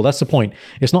doable. That's the point.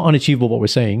 It's not unachievable what we're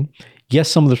saying. Yes,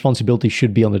 some of the responsibility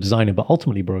should be on the designer, but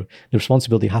ultimately, bro, the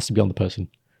responsibility has to be on the person.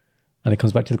 And it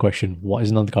comes back to the question, what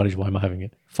is Anand Garage? Why am I having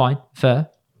it? Fine, fair.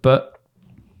 But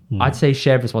I'd say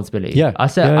shared responsibility. Yeah. I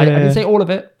didn't say all of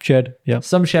it. Shared, yeah.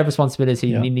 Some shared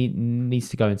responsibility needs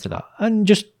to go into that. And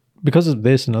just because of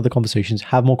this and other conversations,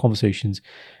 have more conversations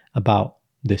about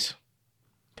this.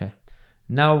 Okay.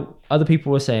 Now, other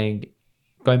people were saying,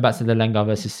 going back to the Lengha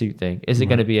versus suit thing, is it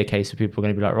going to be a case where people are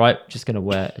going to be like, right, just going to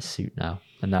wear a suit now,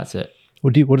 and that's it?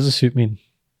 What does a suit mean?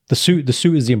 The suit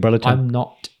is the umbrella term. I'm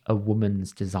not a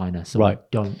woman's designer, so I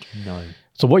don't know.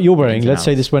 So what you're wearing, let's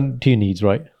say this went to your needs,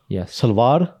 right? Yes.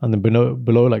 Salwar, and then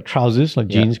below like trousers, like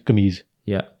jeans, kameez.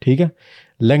 Yeah. ठीक है?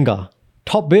 Lengha,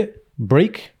 top bit,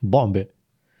 break, bottom bit.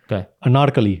 Okay.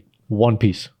 Anarkali, one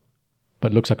piece,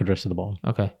 but looks like a dress at the bottom.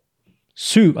 Okay.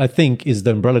 Suit, I think, is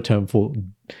the umbrella term for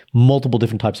multiple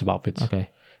different types of outfits. Okay.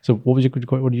 So what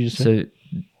did you just say? So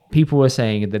people were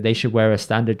saying that they should wear a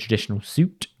standard traditional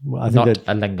suit, not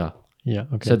a Lengha. Yeah.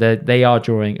 Okay. So they are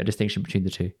drawing a distinction between the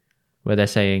two, where they're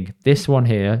saying this one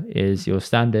here is your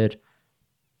standard,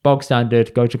 bog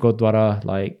standard, go to Gurdwara,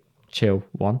 like chill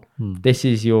one. This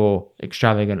is your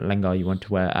extravagant Lengha you want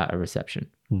to wear at a reception.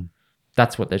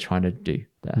 That's what they're trying to do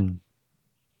there.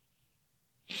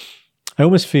 I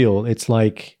almost feel it's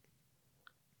like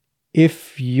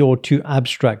if you're too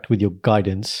abstract with your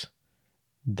guidance,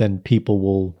 then people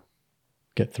will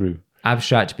get through.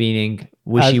 Abstract meaning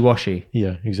wishy-washy.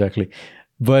 Yeah, exactly.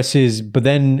 Versus, but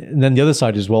then the other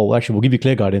side as well, actually, we'll give you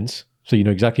clear guidance so you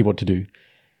know exactly what to do,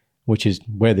 which is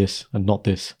wear this and not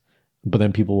this. But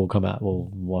then people will come out, well,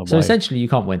 why? So essentially, you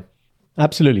can't win.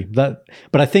 Absolutely. But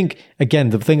I think,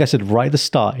 again, the thing I said right at the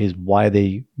start is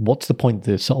what's the point,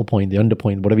 the subtle point, the under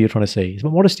point, whatever you're trying to say. It's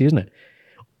about modesty, isn't it?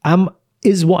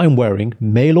 Is what I'm wearing,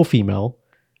 male or female,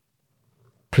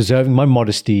 preserving my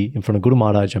modesty in front of Guru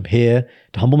Maharaj? I'm here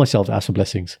to humble myself, to ask for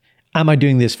blessings. Am I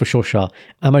doing this for Shosha?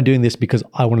 Am I doing this because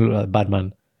I want to look like a bad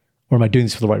man? Or am I doing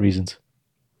this for the right reasons?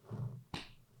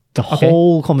 The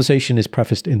whole conversation is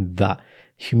prefaced in that.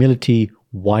 Humility,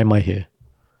 why am I here?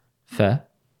 Fair.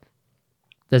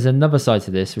 There's another side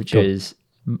to this, which is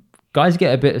guys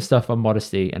get a bit of stuff on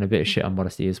modesty and a bit of shit on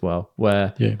modesty as well,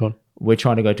 where we're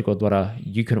trying to go to Gurdwara.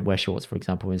 You couldn't wear shorts, for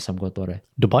example, in some Gurdwara.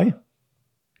 Dubai?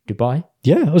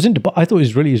 Yeah, I was in Dubai. I thought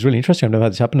it was really interesting. I've never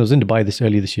had this happen. I was in Dubai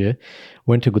earlier this year.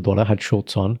 Went to Gurdwara, had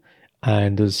shorts on,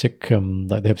 and there's a Sikh,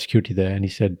 like they have security there, and he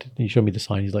showed me the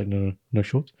sign. He's like, no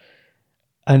shorts.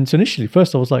 And so initially,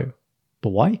 first I was like, but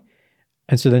why?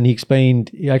 And so then he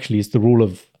explained, actually, it's the rule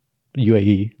of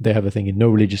UAE. They have a thing in no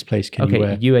religious place can you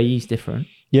wear. UAE is different.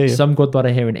 Yeah. Some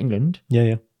Gurdwara here in England.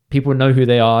 Yeah. People know who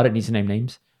they are. I don't need to name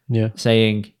names. Yeah.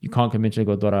 Saying you can't come into a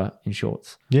Gurdwara in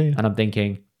shorts. Yeah. And I'm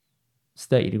thinking, it's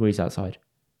 30 degrees outside.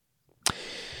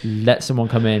 Let someone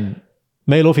come in.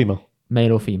 Male or female.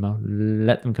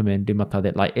 Let them come in, do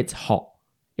matadit. Like, it's hot.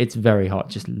 It's very hot.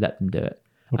 Just let them do it.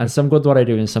 Okay. And some Gurdwara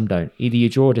do and some don't. Either you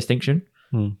draw a distinction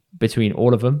between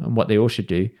all of them and what they all should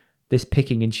do. This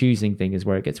picking and choosing thing is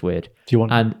where it gets weird. Do you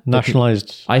want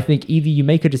nationalized? I think either you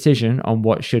make a decision on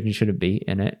what should and shouldn't be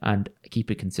in it and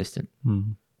keep it consistent.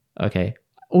 Okay.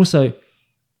 Also,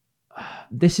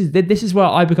 this is where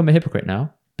I become a hypocrite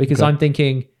now, because I'm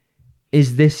thinking,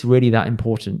 is this really that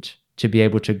important to be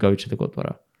able to go to the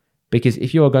Gurdwara? Because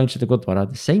if you are going to the Gurdwara,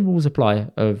 the same rules apply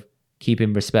of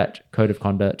keeping respect, code of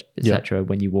conduct, etc.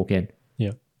 when you walk in.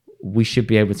 Yeah. We should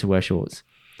be able to wear shorts.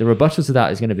 The rebuttal to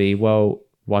that is going to be, well,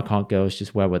 why can't girls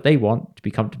just wear what they want to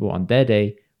be comfortable on their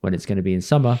day when it's going to be in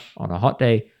summer on a hot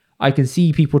day? I can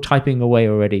see people typing away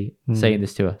already saying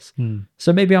this to us.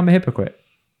 So maybe I'm a hypocrite,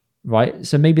 right?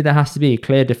 So maybe there has to be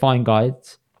clear defined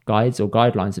guides or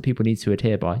guidelines that people need to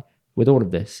adhere by with all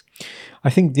of this. I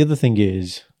think the other thing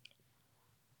is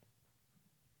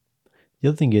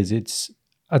it's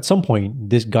at some point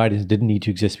this guidance didn't need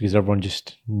to exist because everyone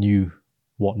just knew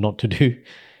what not to do.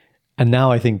 And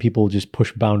now I think people just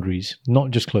push boundaries,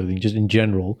 not just clothing, just in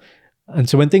general. And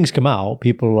so when things come out,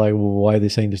 people are like, well, why are they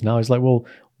saying this now? It's like, well,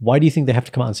 why do you think they have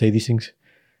to come out and say these things?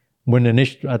 When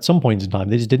at some point in time,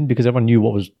 they just didn't, because everyone knew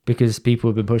what was... Because people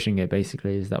have been pushing it,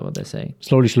 basically. Is that what they're saying?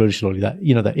 Slowly. That,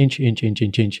 that inch.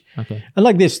 Okay. And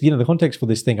like this, the context for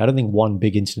this thing, I don't think one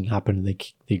big incident happened and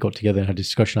they got together and had a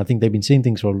discussion. I think they've been seeing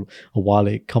things for a while.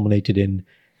 It culminated in,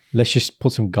 let's just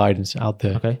put some guidance out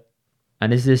there. Okay.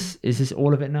 And is this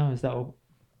all of it now? Is that all?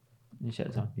 You check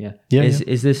the time. Yeah. Yeah.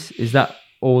 Is that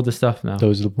all the stuff now?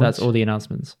 Those are the points. That's all the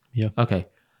announcements. Yeah. Okay.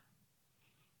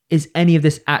 Is any of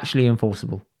this actually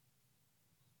enforceable?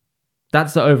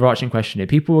 That's the overarching question here.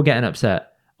 People were getting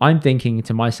upset. I'm thinking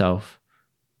to myself,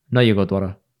 know your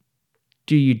Gurdwara.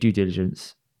 Do your due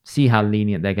diligence. See how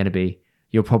lenient they're going to be.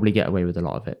 You'll probably get away with a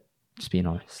lot of it. Just being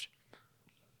honest.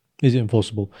 Is it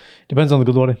enforceable? Depends on the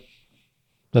Gurdwara.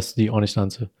 That's the honest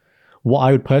answer. What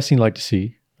I would personally like to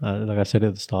see, like I said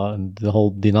at the start, and the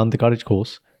Ananda College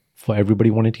course for everybody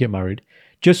wanting to get married,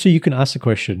 just so you can ask the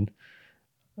question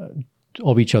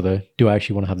of each other, do I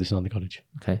actually want to have this Ananda College?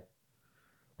 Okay.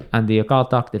 And the Akal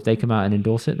Takht, if they come out and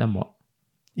endorse it, then what?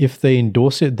 If they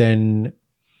endorse it, then...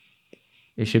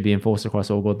 It should be enforced across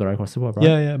all Gurdwara across the world, right?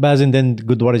 Yeah. But as in, then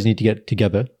Gurdwaras need to get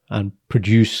together and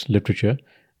produce literature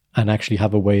and actually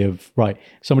have a way of, right,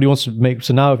 somebody wants to make...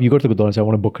 So now if you go to the Gurdwara and say, I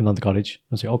want to book another college,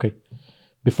 and say, okay,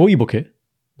 before you book it,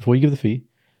 before you give the fee,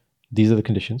 these are the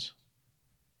conditions.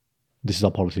 This is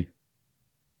our policy.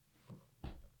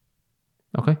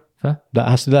 Okay, fair. There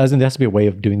has to be a way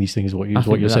of doing these things, is what you're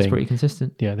saying. That's pretty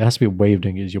consistent. Yeah, there has to be a way of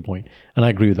doing it, is your point. And I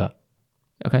agree with that.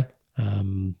 Okay.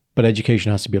 But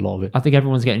education has to be a lot of it. I think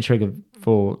everyone's getting triggered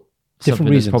for Different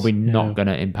something reasons. that's probably not going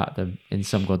to impact them in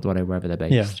some Gurdwara, wherever they're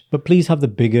based. Yeah, but please have the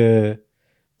bigger...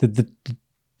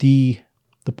 The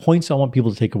points I want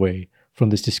people to take away from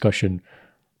this discussion,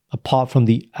 apart from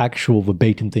the actual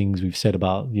verbatim things we've said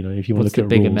about, if you want to look at the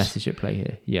bigger rules. message at play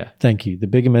here? Yeah. Thank you. The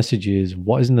bigger message is,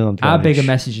 what isn't an Our bigger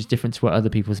message is different to what other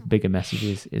people's bigger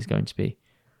message is going to be.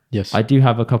 Yes. I do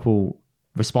have a couple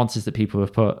responses that people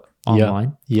have put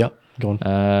online. Yeah. Go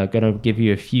on. Gonna give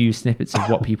you a few snippets of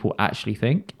what people actually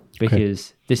think,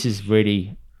 because this is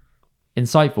really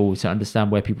insightful to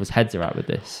understand where people's heads are at with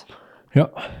this. Yeah.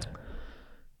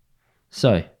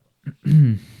 So,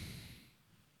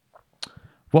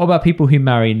 what about people who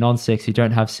marry non-Sikhs who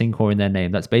don't have Singh in their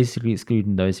name? That's basically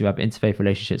excluding those who have interfaith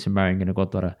relationships from marrying in a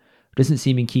Gurdwara. It doesn't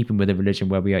seem in keeping with a religion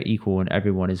where we are equal and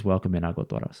everyone is welcome in our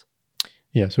Gurdwaras.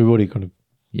 Yeah, so we've already kind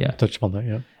of touched upon that,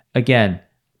 yeah. Again,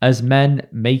 as men,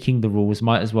 making the rules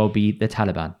might as well be the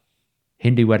Taliban.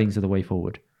 Hindu weddings are the way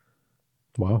forward.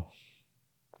 Wow.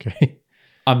 Okay.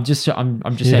 I'm just saying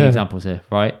examples here,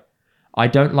 right? I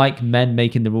don't like men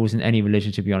making the rules in any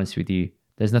religion, to be honest with you.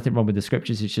 There's nothing wrong with the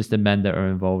scriptures. It's just the men that are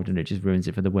involved and it just ruins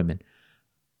it for the women.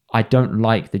 I don't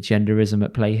like the genderism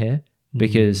at play here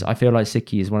because I feel like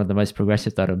Sikhi is one of the most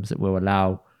progressive dharms that will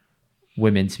allow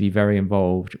women to be very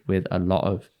involved with a lot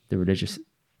of the religious,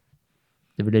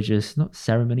 not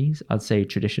ceremonies, I'd say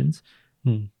traditions,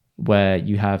 where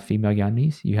you have female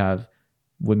gyanis, you have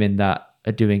women that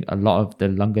are doing a lot of the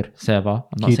langar seva.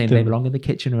 I'm not saying they belong in the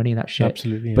kitchen or any of that shit.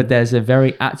 Absolutely. Yeah. But there's a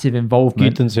very active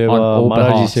involvement Kirtan seva, on all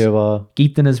Maharaji behalfs. seva.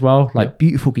 Kirtan as well, like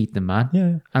beautiful Kirtan, man.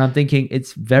 Yeah. And I'm thinking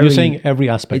it's very... You're saying every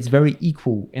aspect. It's very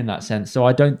equal in that sense. So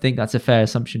I don't think that's a fair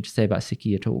assumption to say about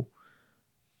Sikhi at all.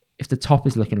 If the top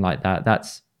is looking like that,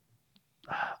 that's...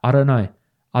 I don't know.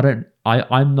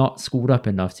 I'm not schooled up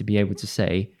enough to be able to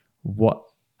say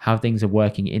how things are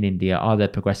working in India. Are there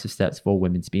progressive steps for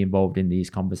women to be involved in these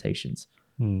conversations?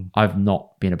 I've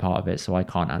not been a part of it, so I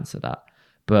can't answer that.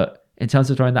 But in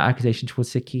terms of throwing that accusation towards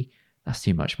Sikhi, that's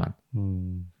too much,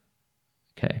 man.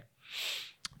 Okay.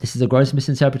 This is a gross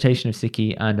misinterpretation of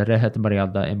Sikhi and Rehat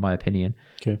Maryada, in my opinion.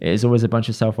 Okay. It is always a bunch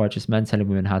of self-righteous men telling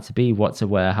women how to be, what to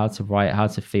wear, how to write, how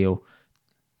to feel.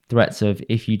 Threats of,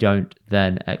 if you don't,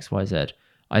 then XYZ.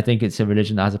 I think it's a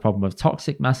religion that has a problem of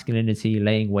toxic masculinity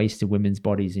laying waste to women's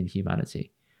bodies in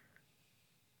humanity.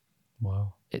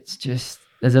 Wow. It's just,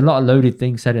 there's a lot of loaded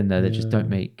things said in there that just don't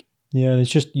make... Yeah, and it's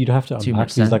just, you'd have to too unpack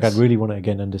much these. Like, sense. I'd really want to,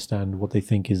 again, understand what they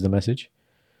think is the message.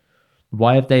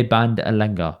 Why have they banned a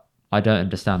Lengha? I don't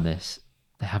understand this.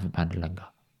 They haven't banned a Lengha.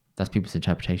 That's people's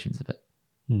interpretations of it.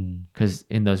 Because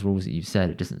in those rules that you've said,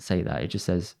 it doesn't say that. It just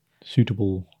says...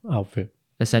 Suitable outfit.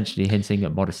 Essentially hinting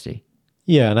at modesty.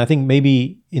 Yeah, and I think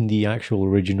maybe in the actual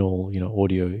original,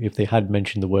 audio, if they had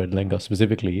mentioned the word Lengha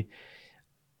specifically,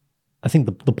 I think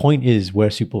the point is wear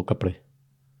suitable kapre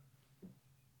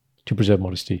to preserve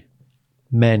modesty,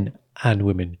 men and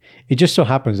women. It just so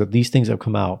happens that these things that have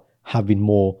come out have been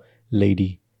more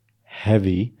lady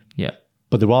heavy. Yeah.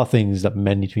 But there are things that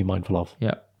men need to be mindful of.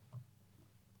 Yeah.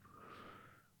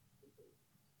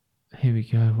 Here we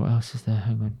go. What else is there?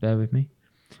 Hang on. Bear with me.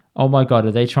 Oh my God,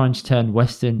 are they trying to turn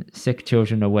Western Sikh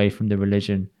children away from the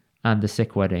religion and the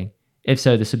Sikh wedding? If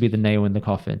so, this would be the nail in the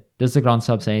coffin. Does the Granth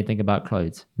Sahib say anything about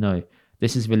clothes? No.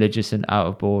 This is religious and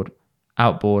outboard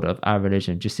of our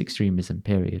religion, just extremism,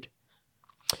 period.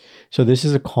 So this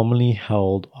is a commonly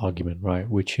held argument, right?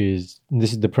 Which is,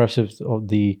 this is the preface of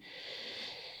this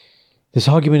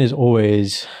argument is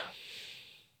always,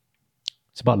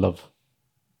 it's about love.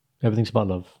 Everything's about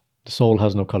love. The soul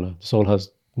has no color. The soul has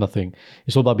nothing.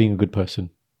 It's all about being a good person.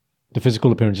 The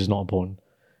physical appearance is not important.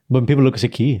 But when people look at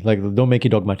Sikhi, like, don't make it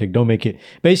dogmatic. Don't make it...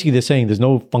 Basically, they're saying there's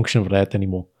no function of Rahat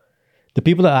anymore. The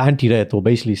people that are anti-Rahat will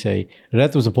basically say,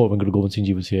 Rahat was important when Guru Gobind Singh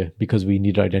Ji was here because we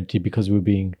needed identity, because we were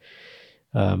being,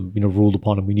 ruled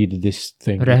upon and we needed this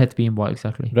thing. Rahat being what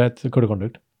exactly? Rahat, the code of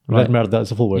conduct. Right. Rahat, that's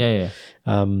the full word. Yeah.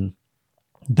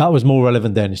 That was more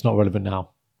relevant then. It's not relevant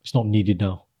now. It's not needed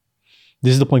now.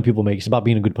 This is the point people make. It's about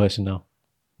being a good person now.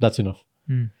 That's enough.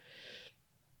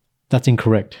 That's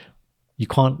incorrect. You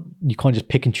can't just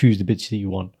pick and choose the bits that you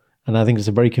want. And I think it's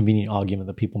a very convenient argument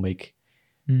that people make.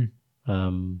 And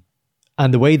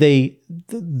the way they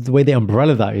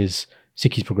umbrella that is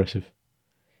Sikhi's progressive.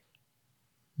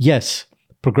 Yes,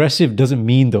 progressive doesn't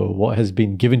mean though what has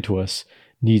been given to us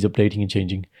needs updating and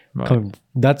changing. Right.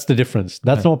 That's the difference.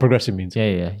 That's not what progressive means.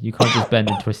 Yeah. You can't just bend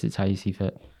and twist it how you see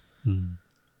fit.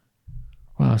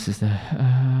 What else is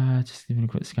there? Just giving a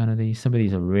quick scan of these. Some of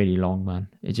these are really long, man.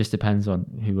 It just depends on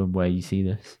who and where you see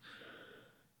this.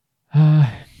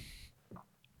 I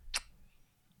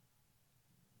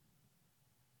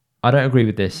don't agree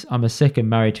with this. I'm a Sikh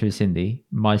and married to a Sindhi.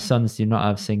 My sons do not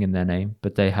have Singh in their name,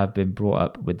 but they have been brought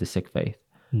up with the Sikh faith.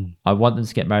 I want them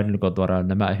to get married in a Gurdwara,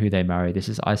 no matter who they marry. This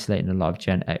is isolating a lot of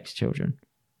Gen X children.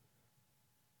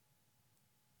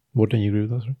 What don't you agree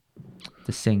with that, sir?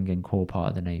 The Singh and core part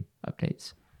of the name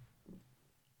updates.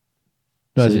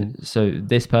 No, So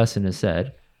this person has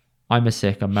said, I'm a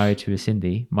Sikh, I'm married to a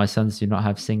Sindhi. My sons do not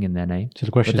have Singh in their name. So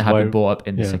the question but is they have why, been brought up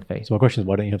in the Sikh faith. So my question is,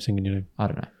 why don't you have Singh in your name? I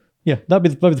don't know. Yeah, that'd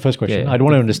be the first question. Yeah, I'd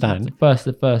want to understand.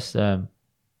 The first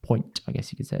point, I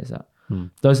guess you could say, is that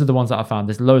those are the ones that I found.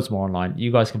 There's loads more online.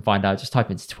 You guys can find out. Just type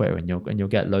into Twitter and you'll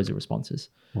get loads of responses.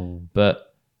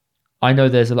 But I know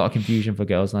there's a lot of confusion for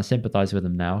girls, and I sympathize with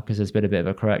them now because there's been a bit of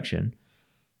a correction.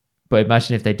 But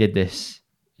imagine if they did this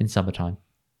in summertime.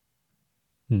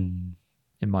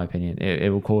 In my opinion, it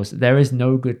will cause. There is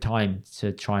no good time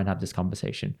to try and have this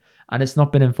conversation, and it's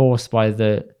not been enforced by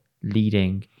the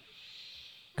leading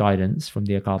guidance from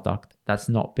the Akal Takht. That's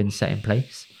not been set in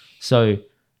place. So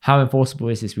how enforceable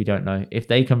is this? We don't know. If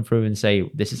they come through and say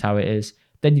this is how it is,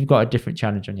 then you've got a different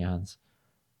challenge on your hands.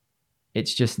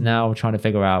 It's just now trying to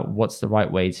figure out what's the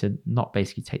right way to not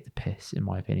basically take the piss, in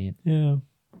my opinion. Yeah.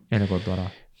 In a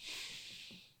Gurdwara.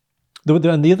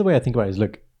 And the other way I think about it is,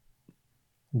 look,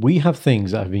 we have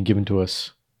things that have been given to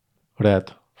us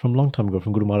from a long time ago,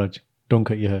 from Guru Maharaj. Don't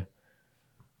cut your hair.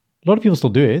 A lot of people still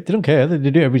do it. They don't care.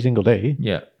 They do it every single day.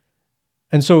 Yeah.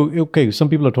 And so, okay, some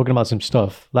people are talking about some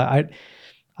stuff. Like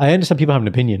I understand people have an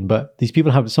opinion, but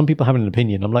some people have an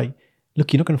opinion. I'm like,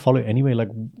 look, you're not going to follow it anyway. Like,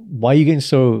 why are you getting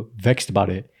so vexed about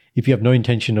it if you have no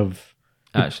intention of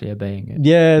actually obeying it?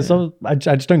 Yeah. So I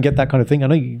just don't get that kind of thing. I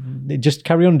know just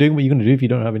carry on doing what you're going to do if you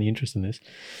don't have any interest in this.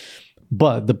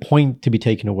 But the point to be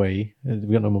taken away,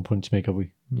 we got no more points to make, have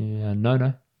we? Yeah,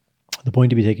 no. The point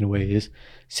to be taken away is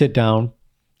sit down,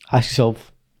 ask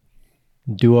yourself,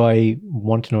 do I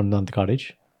want to know Nand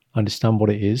Karaj? Understand what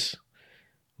it is,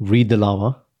 read the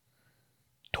Lama,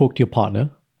 talk to your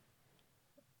partner,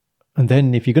 and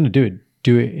then if you're going to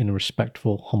do it in a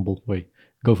respectful, humble way.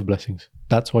 Go for blessings.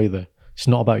 That's why you're there. It's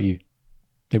not about you.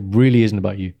 It really isn't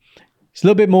about you. It's a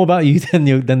little bit more about you than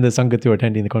the Sangat who are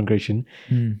attending the congregation.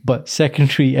 But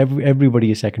secondary,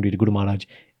 everybody is secondary to Guru Maharaj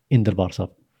in Darbar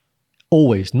Sahib.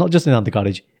 Always, not just in Nand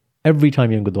Karaj. Every time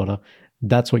you're in Gurdwara,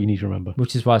 that's what you need to remember.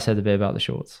 Which is why I said a bit about the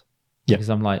shorts. Yeah. Because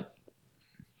I'm like,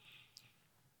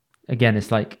 again,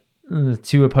 it's like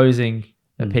two opposing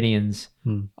opinions.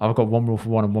 I've got one rule for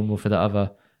one and one rule for the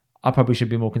other. I probably should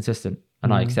be more consistent,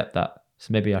 and I accept that. So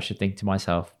maybe I should think to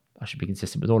myself, I should be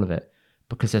consistent with all of it,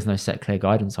 because there's no set clear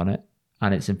guidance on it,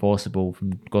 and it's enforceable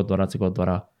from Gurdwara to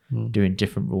Gurdwara, doing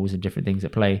different rules and different things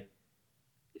at play.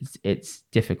 It's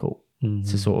difficult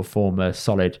to sort of form a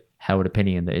solid held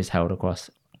opinion that is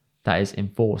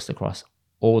enforced across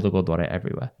all the Gurdwara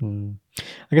everywhere.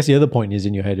 I guess the other point is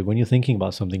in your head, when you're thinking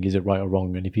about something, is it right or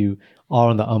wrong? And if you are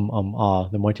on the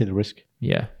then why take the risk?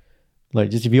 Yeah. Like,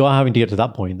 just if you are having to get to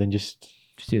that point, then just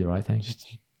do the right thing.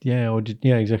 Yeah,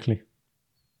 exactly.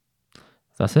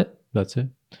 That's it.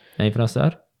 Anything else to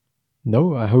add?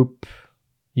 No, I hope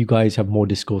you guys have more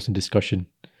discourse and discussion.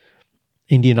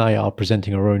 Indy and I are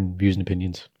presenting our own views and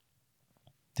opinions.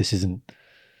 This isn't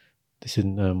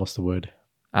what's the word?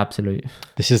 Absolute.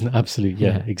 This isn't absolute.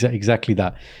 Yeah. Exactly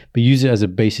that. But use it as a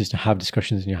basis to have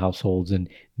discussions in your households and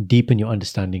deepen your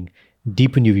understanding,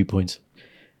 deepen your viewpoints,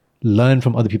 learn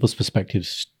from other people's perspectives.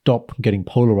 Stop getting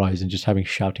polarized and just having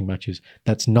shouting matches.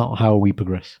 That's not how we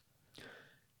progress.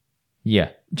 Yeah.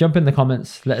 Jump in the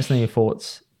comments. Let us know your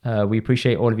thoughts. We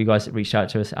appreciate all of you guys that reached out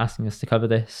to us asking us to cover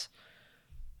this.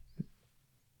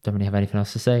 Don't really have anything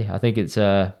else to say. I think it's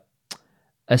a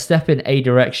step in a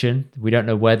direction. We don't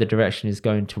know where the direction is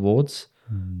going towards.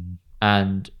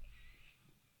 And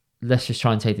let's just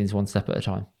try and take things one step at a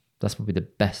time. That's probably the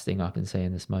best thing I can say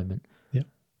in this moment. Yeah.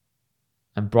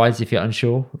 And brides, if you're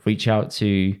unsure, reach out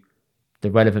to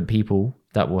the relevant people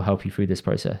that will help you through this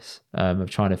process of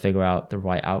trying to figure out the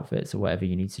right outfits or whatever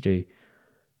you need to do.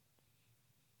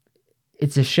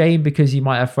 It's a shame because you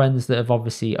might have friends that have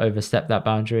obviously overstepped that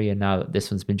boundary, and now that this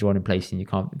one's been drawn in place and you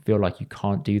can't feel like you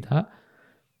can't do that.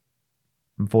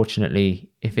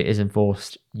 Unfortunately, if it is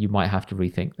enforced, you might have to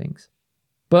rethink things.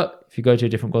 But if you go to a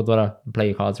different Gurdwara and play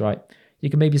your cards right,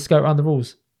 you can maybe skirt around the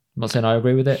rules. I'm not saying I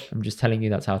agree with it. I'm just telling you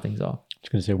that's how things are.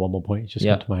 Just going to say one more point. It just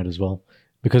came to my head as well.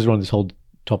 Because we're on this whole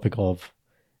topic of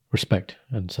respect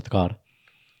and Satkar.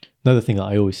 Another thing that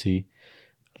I always see,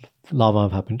 Lava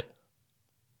have happened.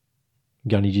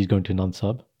 Gyaniji is going to Anand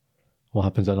Sahib. What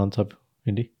happens at Anand Sahib,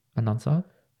 Indy? Anand Sahib?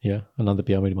 Yeah, Ananda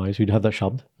Piyar Meri Mai. So you'd have that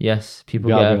shabd. Yes, people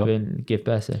get up and give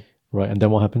Berse. Right, and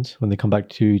then what happens? When they come back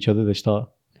to each other, they start...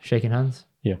 shaking hands?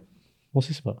 Yeah. What's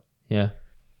this about? Yeah.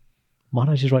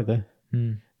 Maharaj is right there.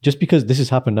 Just because this has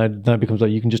happened, now it becomes like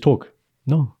you can just talk.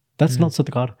 No, that's not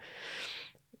Satkar.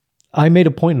 I made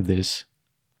a point of this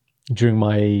during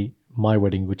my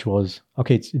wedding, which was,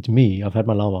 okay, it's me. I've had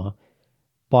my lama.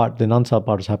 But the Nansab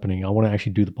part is happening. I want to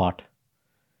actually do the part.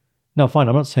 Now, fine.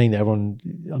 I'm not saying that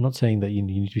you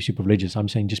need to be super religious. I'm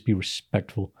saying just be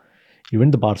respectful. You're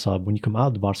in the bar sab. When you come out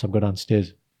of the bar sab, go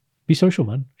downstairs. Be social,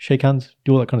 man. Shake hands.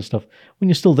 Do all that kind of stuff. When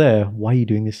you're still there, why are you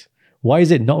doing this? Why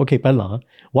is it not okay, pehla?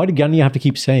 Why do Gyani have to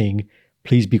keep saying,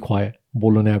 please be quiet?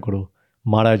 Bolo na karo.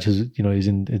 Maharaj is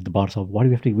in the bar sab. Why do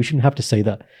we have to? We shouldn't have to say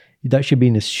that. That should be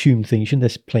an assumed thing. You shouldn't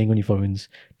just playing on your phones,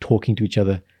 talking to each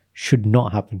other. Should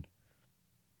not happen.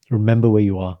 Remember where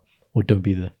you are, or don't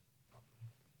be there.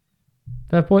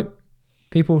 Fair point.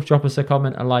 People, drop us a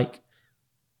comment, a like.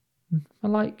 A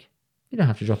like. You don't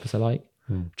have to drop us a like.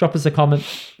 Drop us a comment.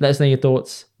 Let us know your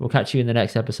thoughts. We'll catch you in the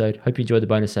next episode. Hope you enjoyed the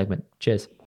bonus segment. Cheers.